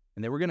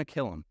 And they were going to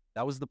kill him.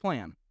 That was the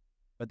plan.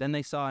 But then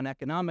they saw an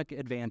economic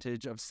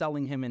advantage of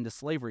selling him into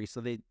slavery,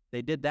 so they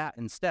did that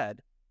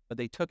instead. But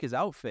they took his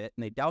outfit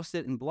and they doused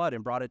it in blood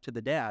and brought it to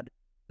the dad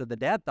So the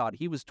dad thought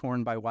he was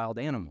torn by wild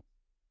animals.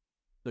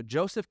 So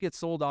Joseph gets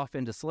sold off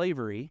into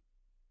slavery,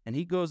 and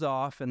he goes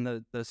off, and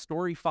the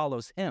story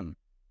follows him.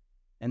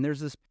 And there's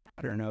this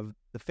pattern of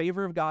the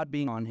favor of God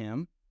being on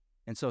him,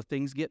 and so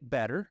things get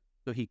better.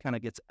 So he kind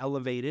of gets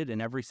elevated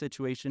in every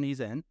situation he's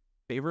in.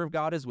 Favor of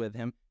God is with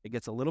him. It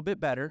gets a little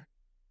bit better,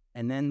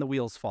 and then the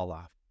wheels fall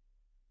off.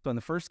 So in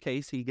the first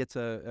case, he gets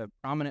a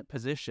prominent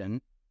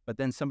position, but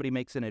then somebody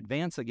makes an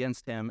advance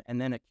against him and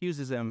then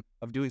accuses him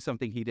of doing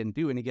something he didn't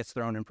do, and he gets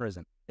thrown in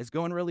prison. It's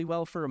going really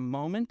well for a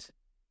moment,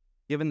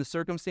 given the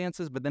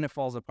circumstances, but then it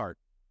falls apart.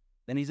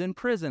 Then he's in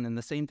prison, and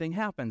the same thing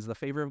happens. The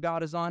favor of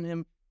God is on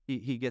him.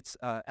 He gets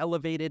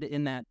elevated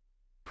in that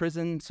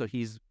prison, so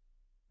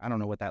I don't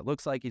know what that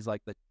looks like. He's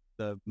like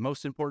the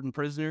most important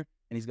prisoner,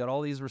 and he's got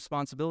all these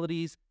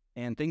responsibilities,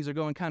 and things are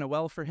going kind of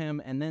well for him,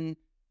 and then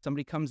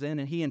somebody comes in,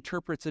 and he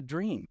interprets a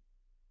dream.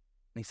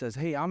 And he says,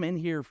 hey, I'm in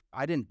here.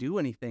 I didn't do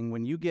anything.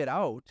 When you get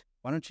out,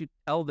 why don't you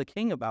tell the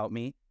king about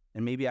me,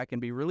 and maybe I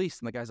can be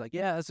released? And the guy's like,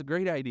 yeah, that's a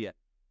great idea.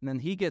 And then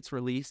he gets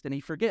released, and he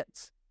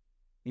forgets.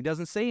 He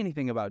doesn't say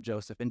anything about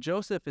Joseph. And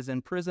Joseph is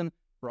in prison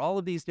for all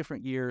of these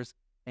different years,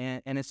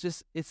 and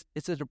it's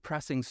a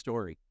depressing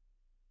story.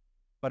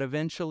 But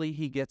eventually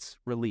he gets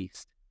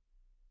released,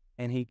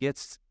 and he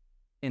gets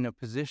in a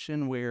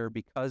position where,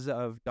 because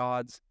of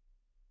God's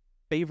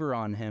favor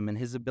on him and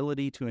his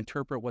ability to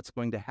interpret what's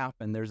going to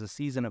happen, there's a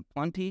season of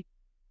plenty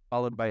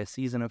followed by a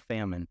season of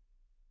famine.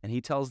 And he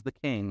tells the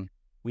king,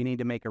 we need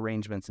to make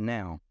arrangements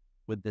now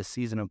with this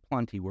season of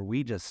plenty where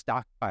we just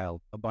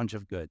stockpile a bunch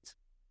of goods.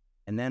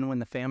 And then when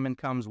the famine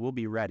comes, we'll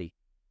be ready.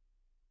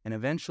 And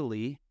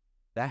eventually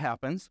that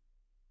happens,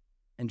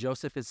 and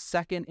Joseph is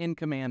second in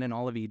command in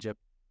all of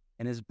Egypt,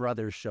 and his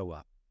brothers show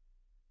up.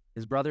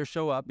 His brothers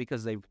show up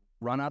because they've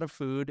run out of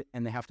food,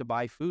 and they have to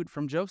buy food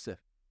from Joseph.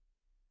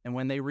 And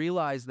when they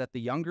realize that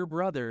the younger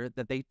brother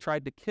that they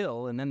tried to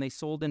kill and then they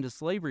sold into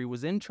slavery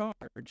was in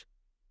charge,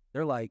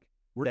 they're like,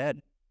 we're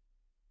dead.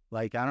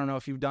 Like, I don't know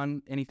if you've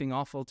done anything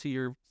awful to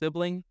your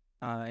sibling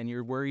and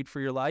you're worried for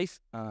your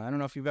life. I don't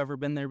know if you've ever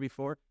been there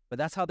before, but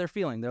that's how they're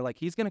feeling. They're like,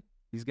 he's gonna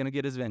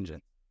get his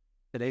vengeance.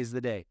 Today's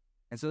the day.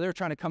 And so they're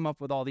trying to come up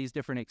with all these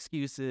different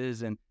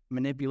excuses and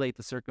manipulate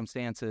the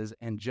circumstances.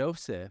 And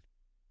Joseph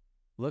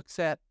looks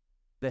at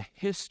the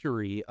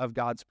history of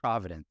God's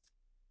providence.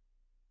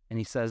 And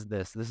he says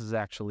this is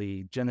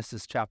actually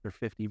Genesis chapter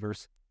 50,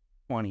 verse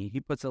 20. He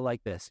puts it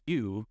like this: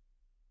 you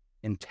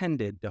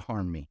intended to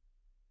harm me.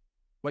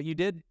 What you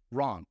did,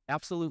 wrong,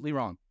 absolutely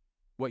wrong.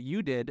 What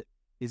you did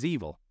is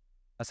evil.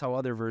 That's how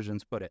other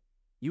versions put it.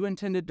 You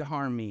intended to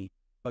harm me,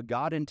 but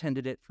God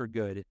intended it for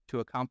good, to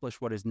accomplish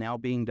what is now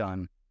being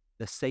done,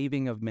 the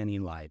saving of many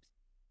lives.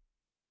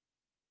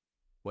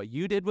 What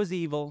you did was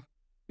evil.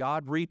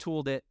 God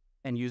retooled it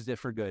and used it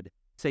for good,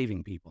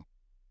 saving people.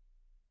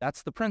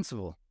 That's the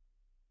principle.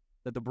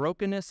 That the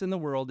brokenness in the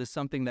world is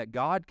something that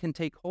God can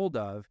take hold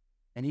of,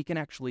 and he can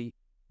actually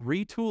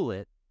retool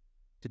it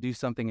to do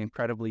something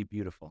incredibly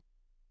beautiful.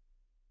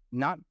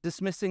 Not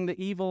dismissing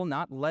the evil,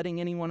 not letting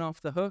anyone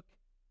off the hook,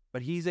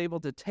 but he's able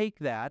to take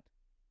that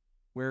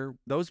where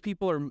those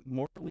people are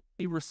morally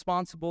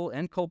responsible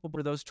and culpable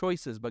for those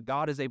choices, but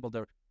God is able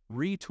to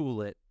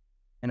retool it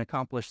and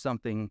accomplish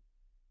something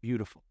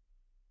beautiful.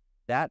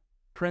 That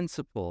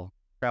principle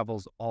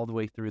travels all the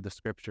way through the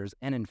scriptures,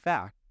 and in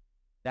fact,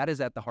 that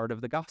is at the heart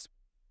of the gospel.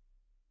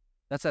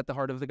 That's at the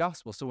heart of the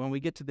gospel. So when we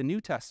get to the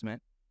New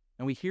Testament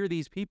and we hear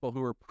these people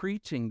who are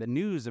preaching the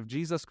news of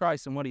Jesus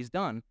Christ and what he's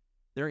done,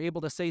 they're able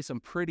to say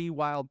some pretty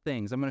wild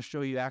things. I'm going to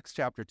show you Acts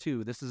chapter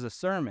 2. This is a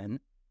sermon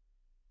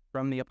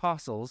from the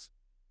apostles,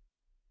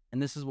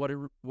 and this is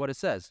what it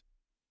says.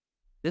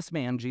 This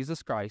man,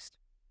 Jesus Christ,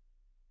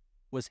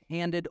 was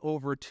handed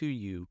over to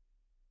you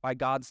by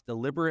God's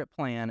deliberate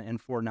plan and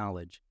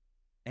foreknowledge,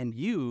 and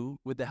you,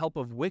 with the help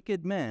of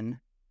wicked men,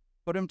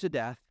 put him to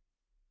death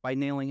by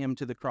nailing him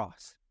to the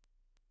cross.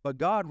 But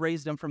God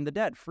raised him from the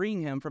dead,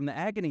 freeing him from the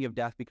agony of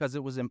death, because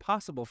it was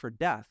impossible for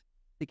death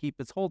to keep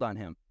its hold on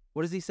him.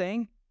 What is he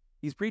saying?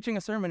 He's preaching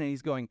a sermon, and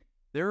he's going,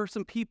 there are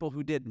some people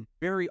who did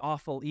very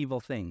awful, evil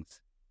things.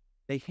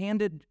 They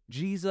handed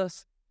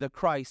Jesus the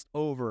Christ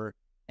over,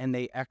 and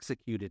they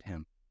executed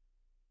him.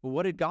 But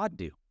what did God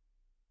do?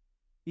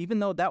 Even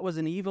though that was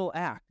an evil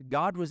act,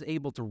 God was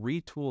able to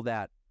retool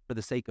that for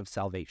the sake of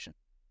salvation.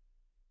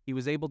 He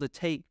was able to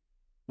take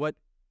what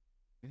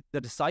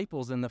the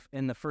disciples in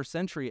the first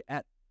century,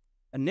 at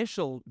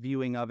initial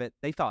viewing of it,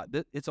 they thought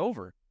that it's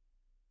over.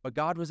 But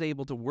God was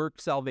able to work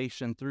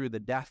salvation through the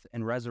death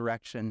and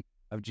resurrection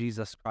of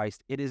Jesus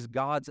Christ. It is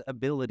God's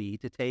ability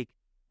to take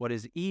what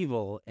is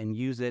evil and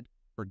use it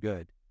for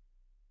good.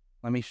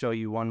 Let me show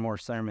you one more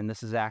sermon.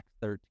 This is Acts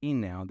 13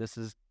 now. This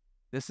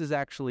is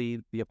actually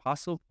the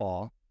Apostle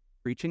Paul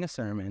preaching a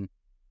sermon,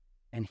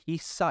 and he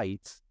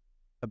cites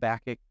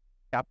Habakkuk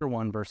chapter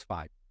 1, verse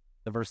 5,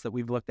 the verse that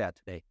we've looked at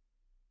today.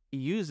 He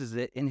uses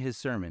it in his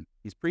sermon.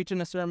 He's preaching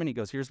a sermon. He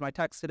goes, here's my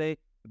text today,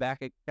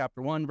 Habakkuk chapter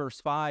 1,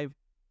 verse 5.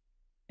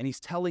 And he's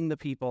telling the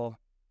people,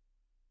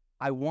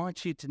 I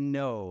want you to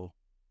know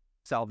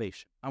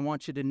salvation. I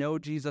want you to know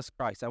Jesus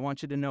Christ. I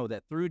want you to know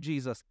that through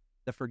Jesus,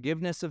 The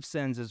forgiveness of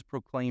sins is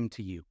proclaimed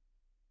to you.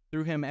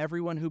 Through him,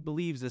 everyone who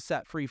believes is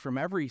set free from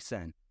every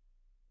sin,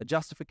 a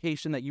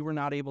justification that you were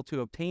not able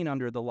to obtain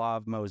under the law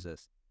of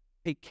Moses.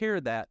 Take care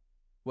that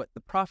what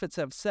the prophets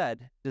have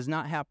said does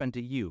not happen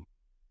to you.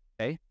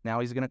 Okay, now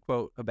he's going to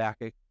quote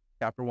Habakkuk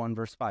chapter 1,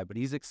 verse 5, but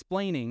he's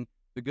explaining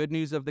the good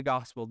news of the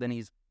gospel. Then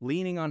he's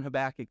leaning on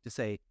Habakkuk to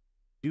say,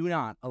 do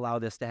not allow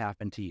this to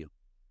happen to you.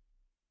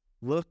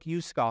 Look,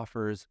 you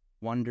scoffers,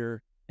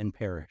 wonder and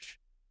perish.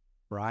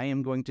 For I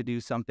am going to do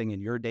something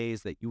in your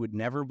days that you would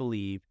never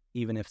believe,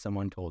 even if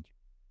someone told you.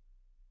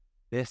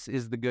 This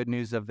is the good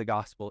news of the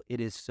gospel. It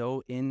is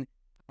so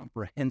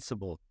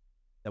incomprehensible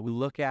that we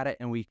look at it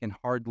and we can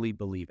hardly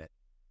believe it.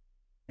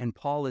 And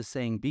Paul is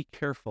saying, be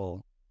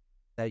careful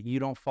that you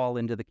don't fall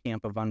into the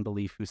camp of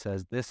unbelief who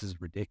says, this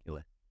is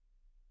ridiculous.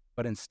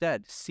 But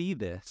instead, see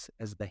this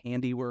as the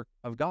handiwork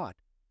of God.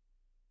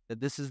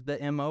 That this is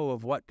the MO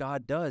of what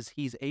God does.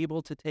 He's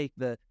able to take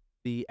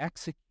the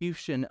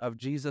execution of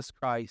Jesus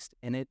Christ,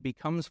 and it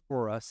becomes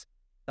for us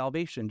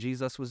salvation.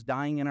 Jesus was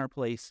dying in our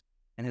place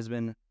and has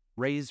been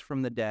raised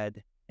from the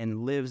dead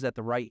and lives at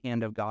the right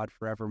hand of God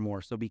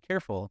forevermore. So be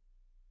careful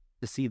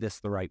to see this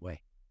the right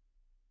way.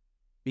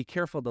 Be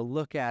careful to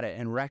look at it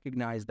and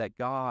recognize that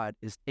God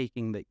is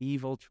taking the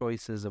evil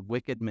choices of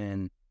wicked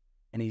men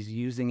and he's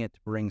using it to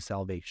bring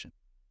salvation.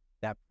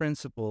 That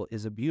principle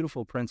is a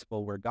beautiful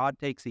principle where God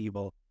takes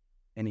evil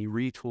and he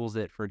retools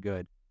it for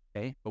good.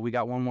 Okay, but we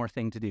got one more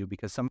thing to do,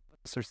 because some of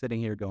us are sitting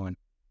here going,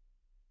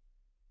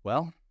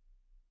 well,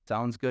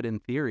 sounds good in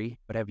theory,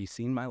 but have you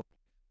seen my life?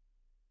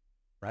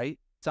 Right?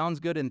 Sounds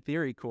good in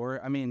theory, Core.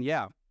 I mean,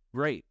 yeah,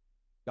 great.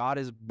 God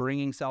is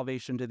bringing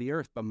salvation to the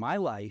earth, but my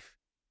life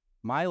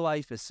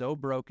is so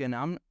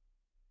broken.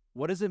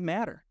 What does it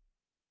matter?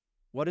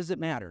 What does it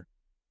matter?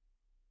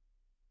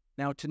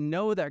 Now, to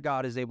know that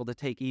God is able to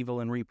take evil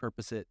and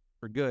repurpose it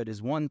for good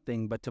is one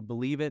thing, but to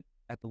believe it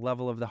at the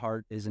level of the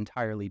heart is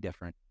entirely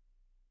different.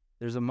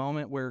 There's a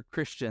moment where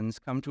Christians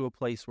come to a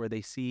place where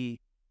they see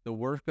the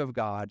work of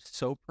God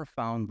so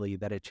profoundly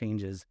that it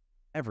changes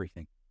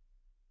everything.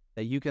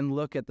 That you can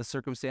look at the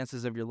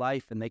circumstances of your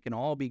life and they can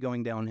all be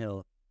going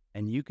downhill,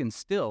 and you can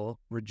still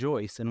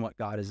rejoice in what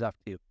God is up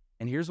to.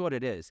 And here's what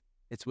it is.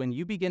 It's when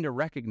you begin to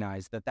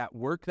recognize that that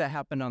work that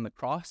happened on the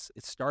cross,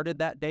 it started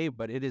that day,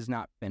 but it is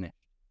not finished.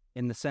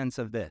 In the sense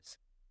of this,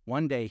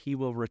 one day he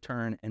will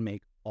return and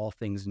make all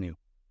things new.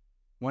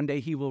 One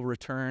day he will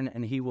return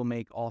and he will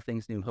make all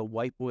things new. He'll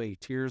wipe away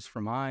tears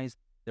from eyes.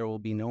 There will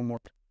be no more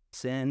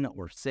sin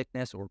or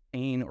sickness or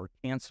pain or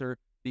cancer.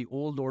 The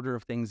old order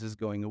of things is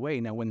going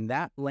away. Now, when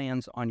that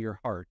lands on your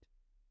heart,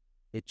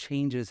 it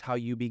changes how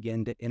you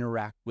begin to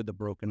interact with the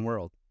broken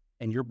world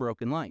and your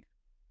broken life.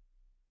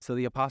 So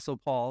the Apostle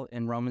Paul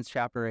in Romans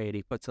chapter 8,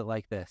 he puts it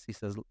like this. He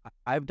says,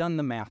 I've done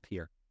the math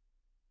here.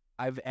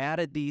 I've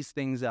added these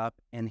things up,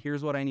 and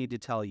here's what I need to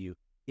tell you.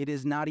 It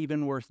is not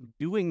even worth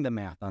doing the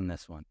math on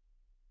this one.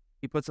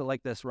 He puts it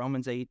like this,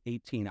 Romans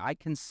 8:18. I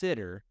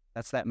consider,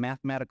 that's that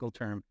mathematical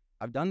term,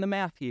 I've done the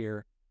math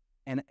here,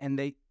 and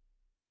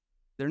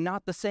they're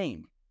not the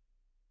same.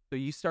 So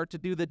you start to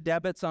do the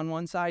debits on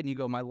one side, and you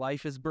go, my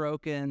life is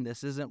broken,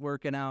 this isn't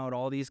working out,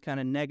 all these kind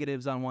of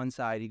negatives on one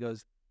side. He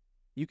goes,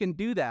 you can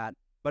do that,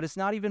 but it's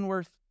not even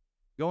worth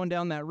going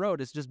down that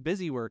road. It's just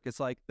busy work. It's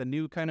like the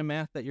new kind of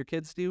math that your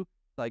kids do.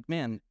 It's like,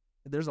 man,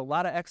 there's a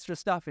lot of extra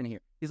stuff in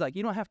here. He's like,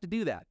 you don't have to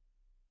do that.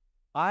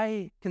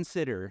 I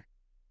consider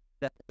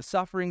that the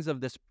sufferings of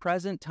this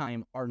present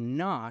time are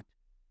not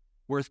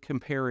worth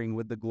comparing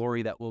with the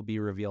glory that will be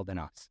revealed in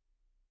us.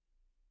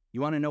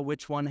 You want to know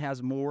which one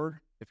has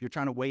more? If you're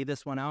trying to weigh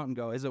this one out and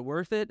go, is it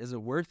worth it? Is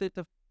it worth it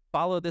to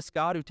follow this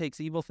God who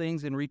takes evil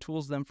things and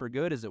retools them for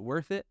good? Is it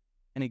worth it?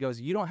 And he goes,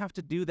 you don't have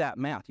to do that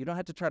math. You don't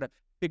have to try to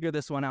figure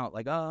this one out.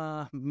 Like,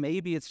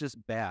 maybe it's just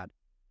bad.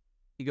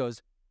 He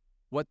goes,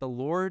 what the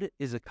Lord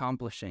is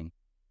accomplishing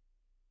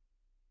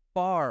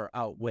far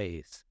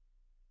outweighs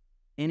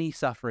any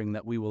suffering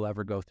that we will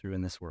ever go through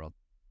in this world.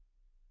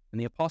 And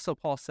the Apostle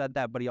Paul said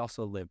that, but he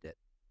also lived it.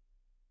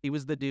 He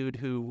was the dude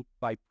who,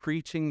 by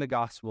preaching the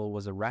gospel,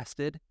 was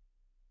arrested,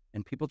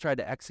 and people tried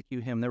to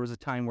execute him. There was a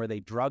time where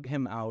they drug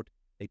him out,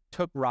 they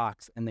took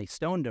rocks, and they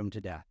stoned him to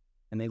death.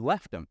 And they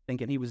left him,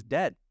 thinking he was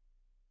dead.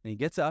 And he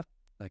gets up,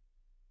 like,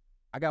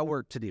 I got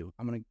work to do.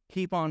 I'm going to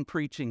keep on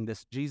preaching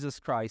this Jesus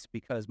Christ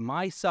because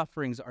my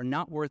sufferings are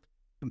not worth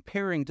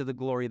comparing to the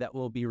glory that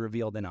will be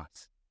revealed in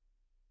us.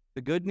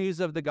 The good news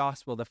of the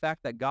gospel, the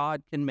fact that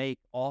God can make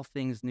all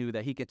things new,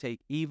 that he could take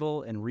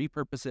evil and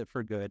repurpose it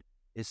for good,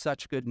 is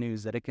such good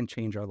news that it can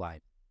change our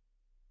life.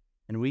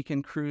 And we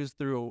can cruise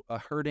through a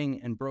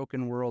hurting and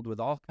broken world with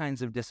all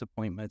kinds of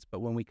disappointments, but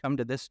when we come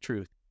to this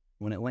truth,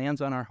 when it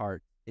lands on our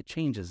heart, it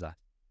changes us.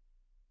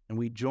 And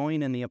we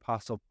join in the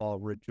Apostle Paul,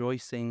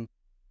 rejoicing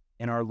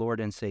in our Lord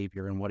and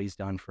Savior and what he's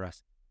done for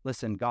us.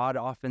 Listen, God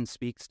often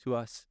speaks to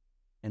us,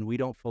 and we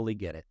don't fully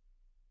get it.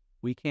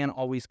 We can't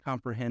always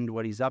comprehend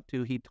what he's up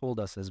to. He told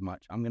us as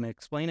much. I'm going to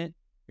explain it.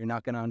 You're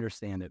not going to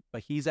understand it.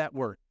 But he's at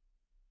work,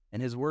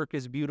 and his work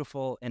is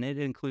beautiful, and it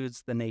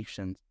includes the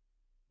nations.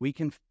 We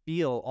can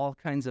feel all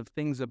kinds of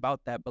things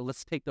about that, but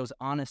let's take those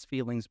honest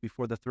feelings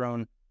before the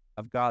throne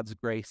of God's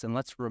grace, and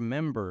let's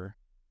remember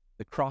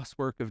the cross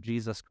work of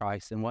Jesus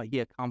Christ and what he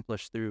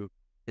accomplished through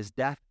his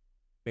death,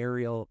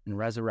 burial, and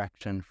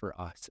resurrection for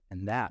us.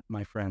 And that,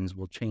 my friends,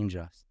 will change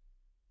us.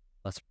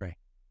 Let's pray.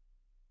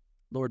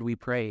 Lord, we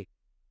pray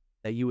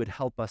that you would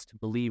help us to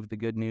believe the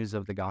good news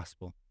of the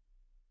gospel.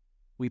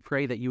 We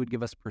pray that you would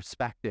give us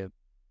perspective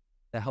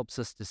that helps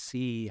us to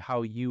see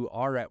how you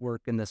are at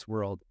work in this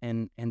world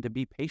and to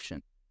be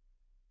patient.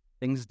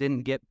 Things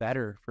didn't get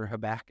better for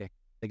Habakkuk.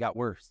 They got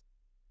worse.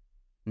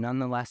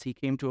 Nonetheless, he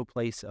came to a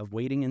place of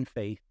waiting in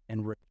faith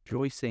and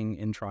rejoicing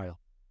in trial.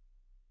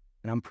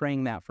 And I'm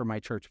praying that for my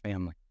church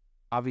family.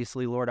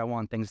 Obviously, Lord, I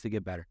want things to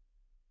get better.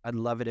 I'd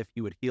love it if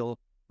you would heal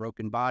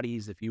broken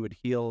bodies, if you would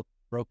heal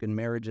broken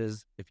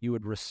marriages, if you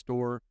would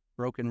restore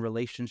broken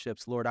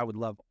relationships. Lord, I would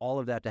love all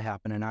of that to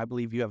happen, and I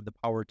believe you have the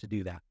power to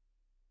do that.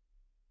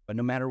 But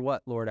no matter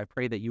what, Lord, I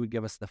pray that you would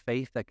give us the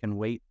faith that can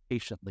wait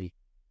patiently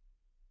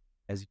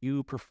as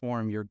you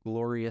perform your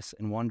glorious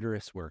and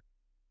wondrous work.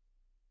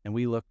 And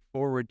we look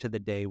forward to the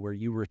day where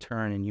you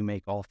return and you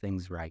make all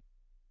things right.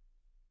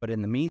 But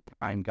in the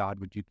meantime, God,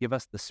 would you give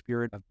us the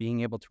spirit of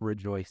being able to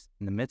rejoice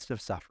in the midst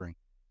of suffering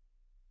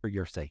for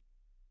your sake?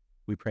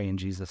 We pray in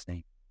Jesus'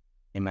 name.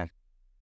 Amen.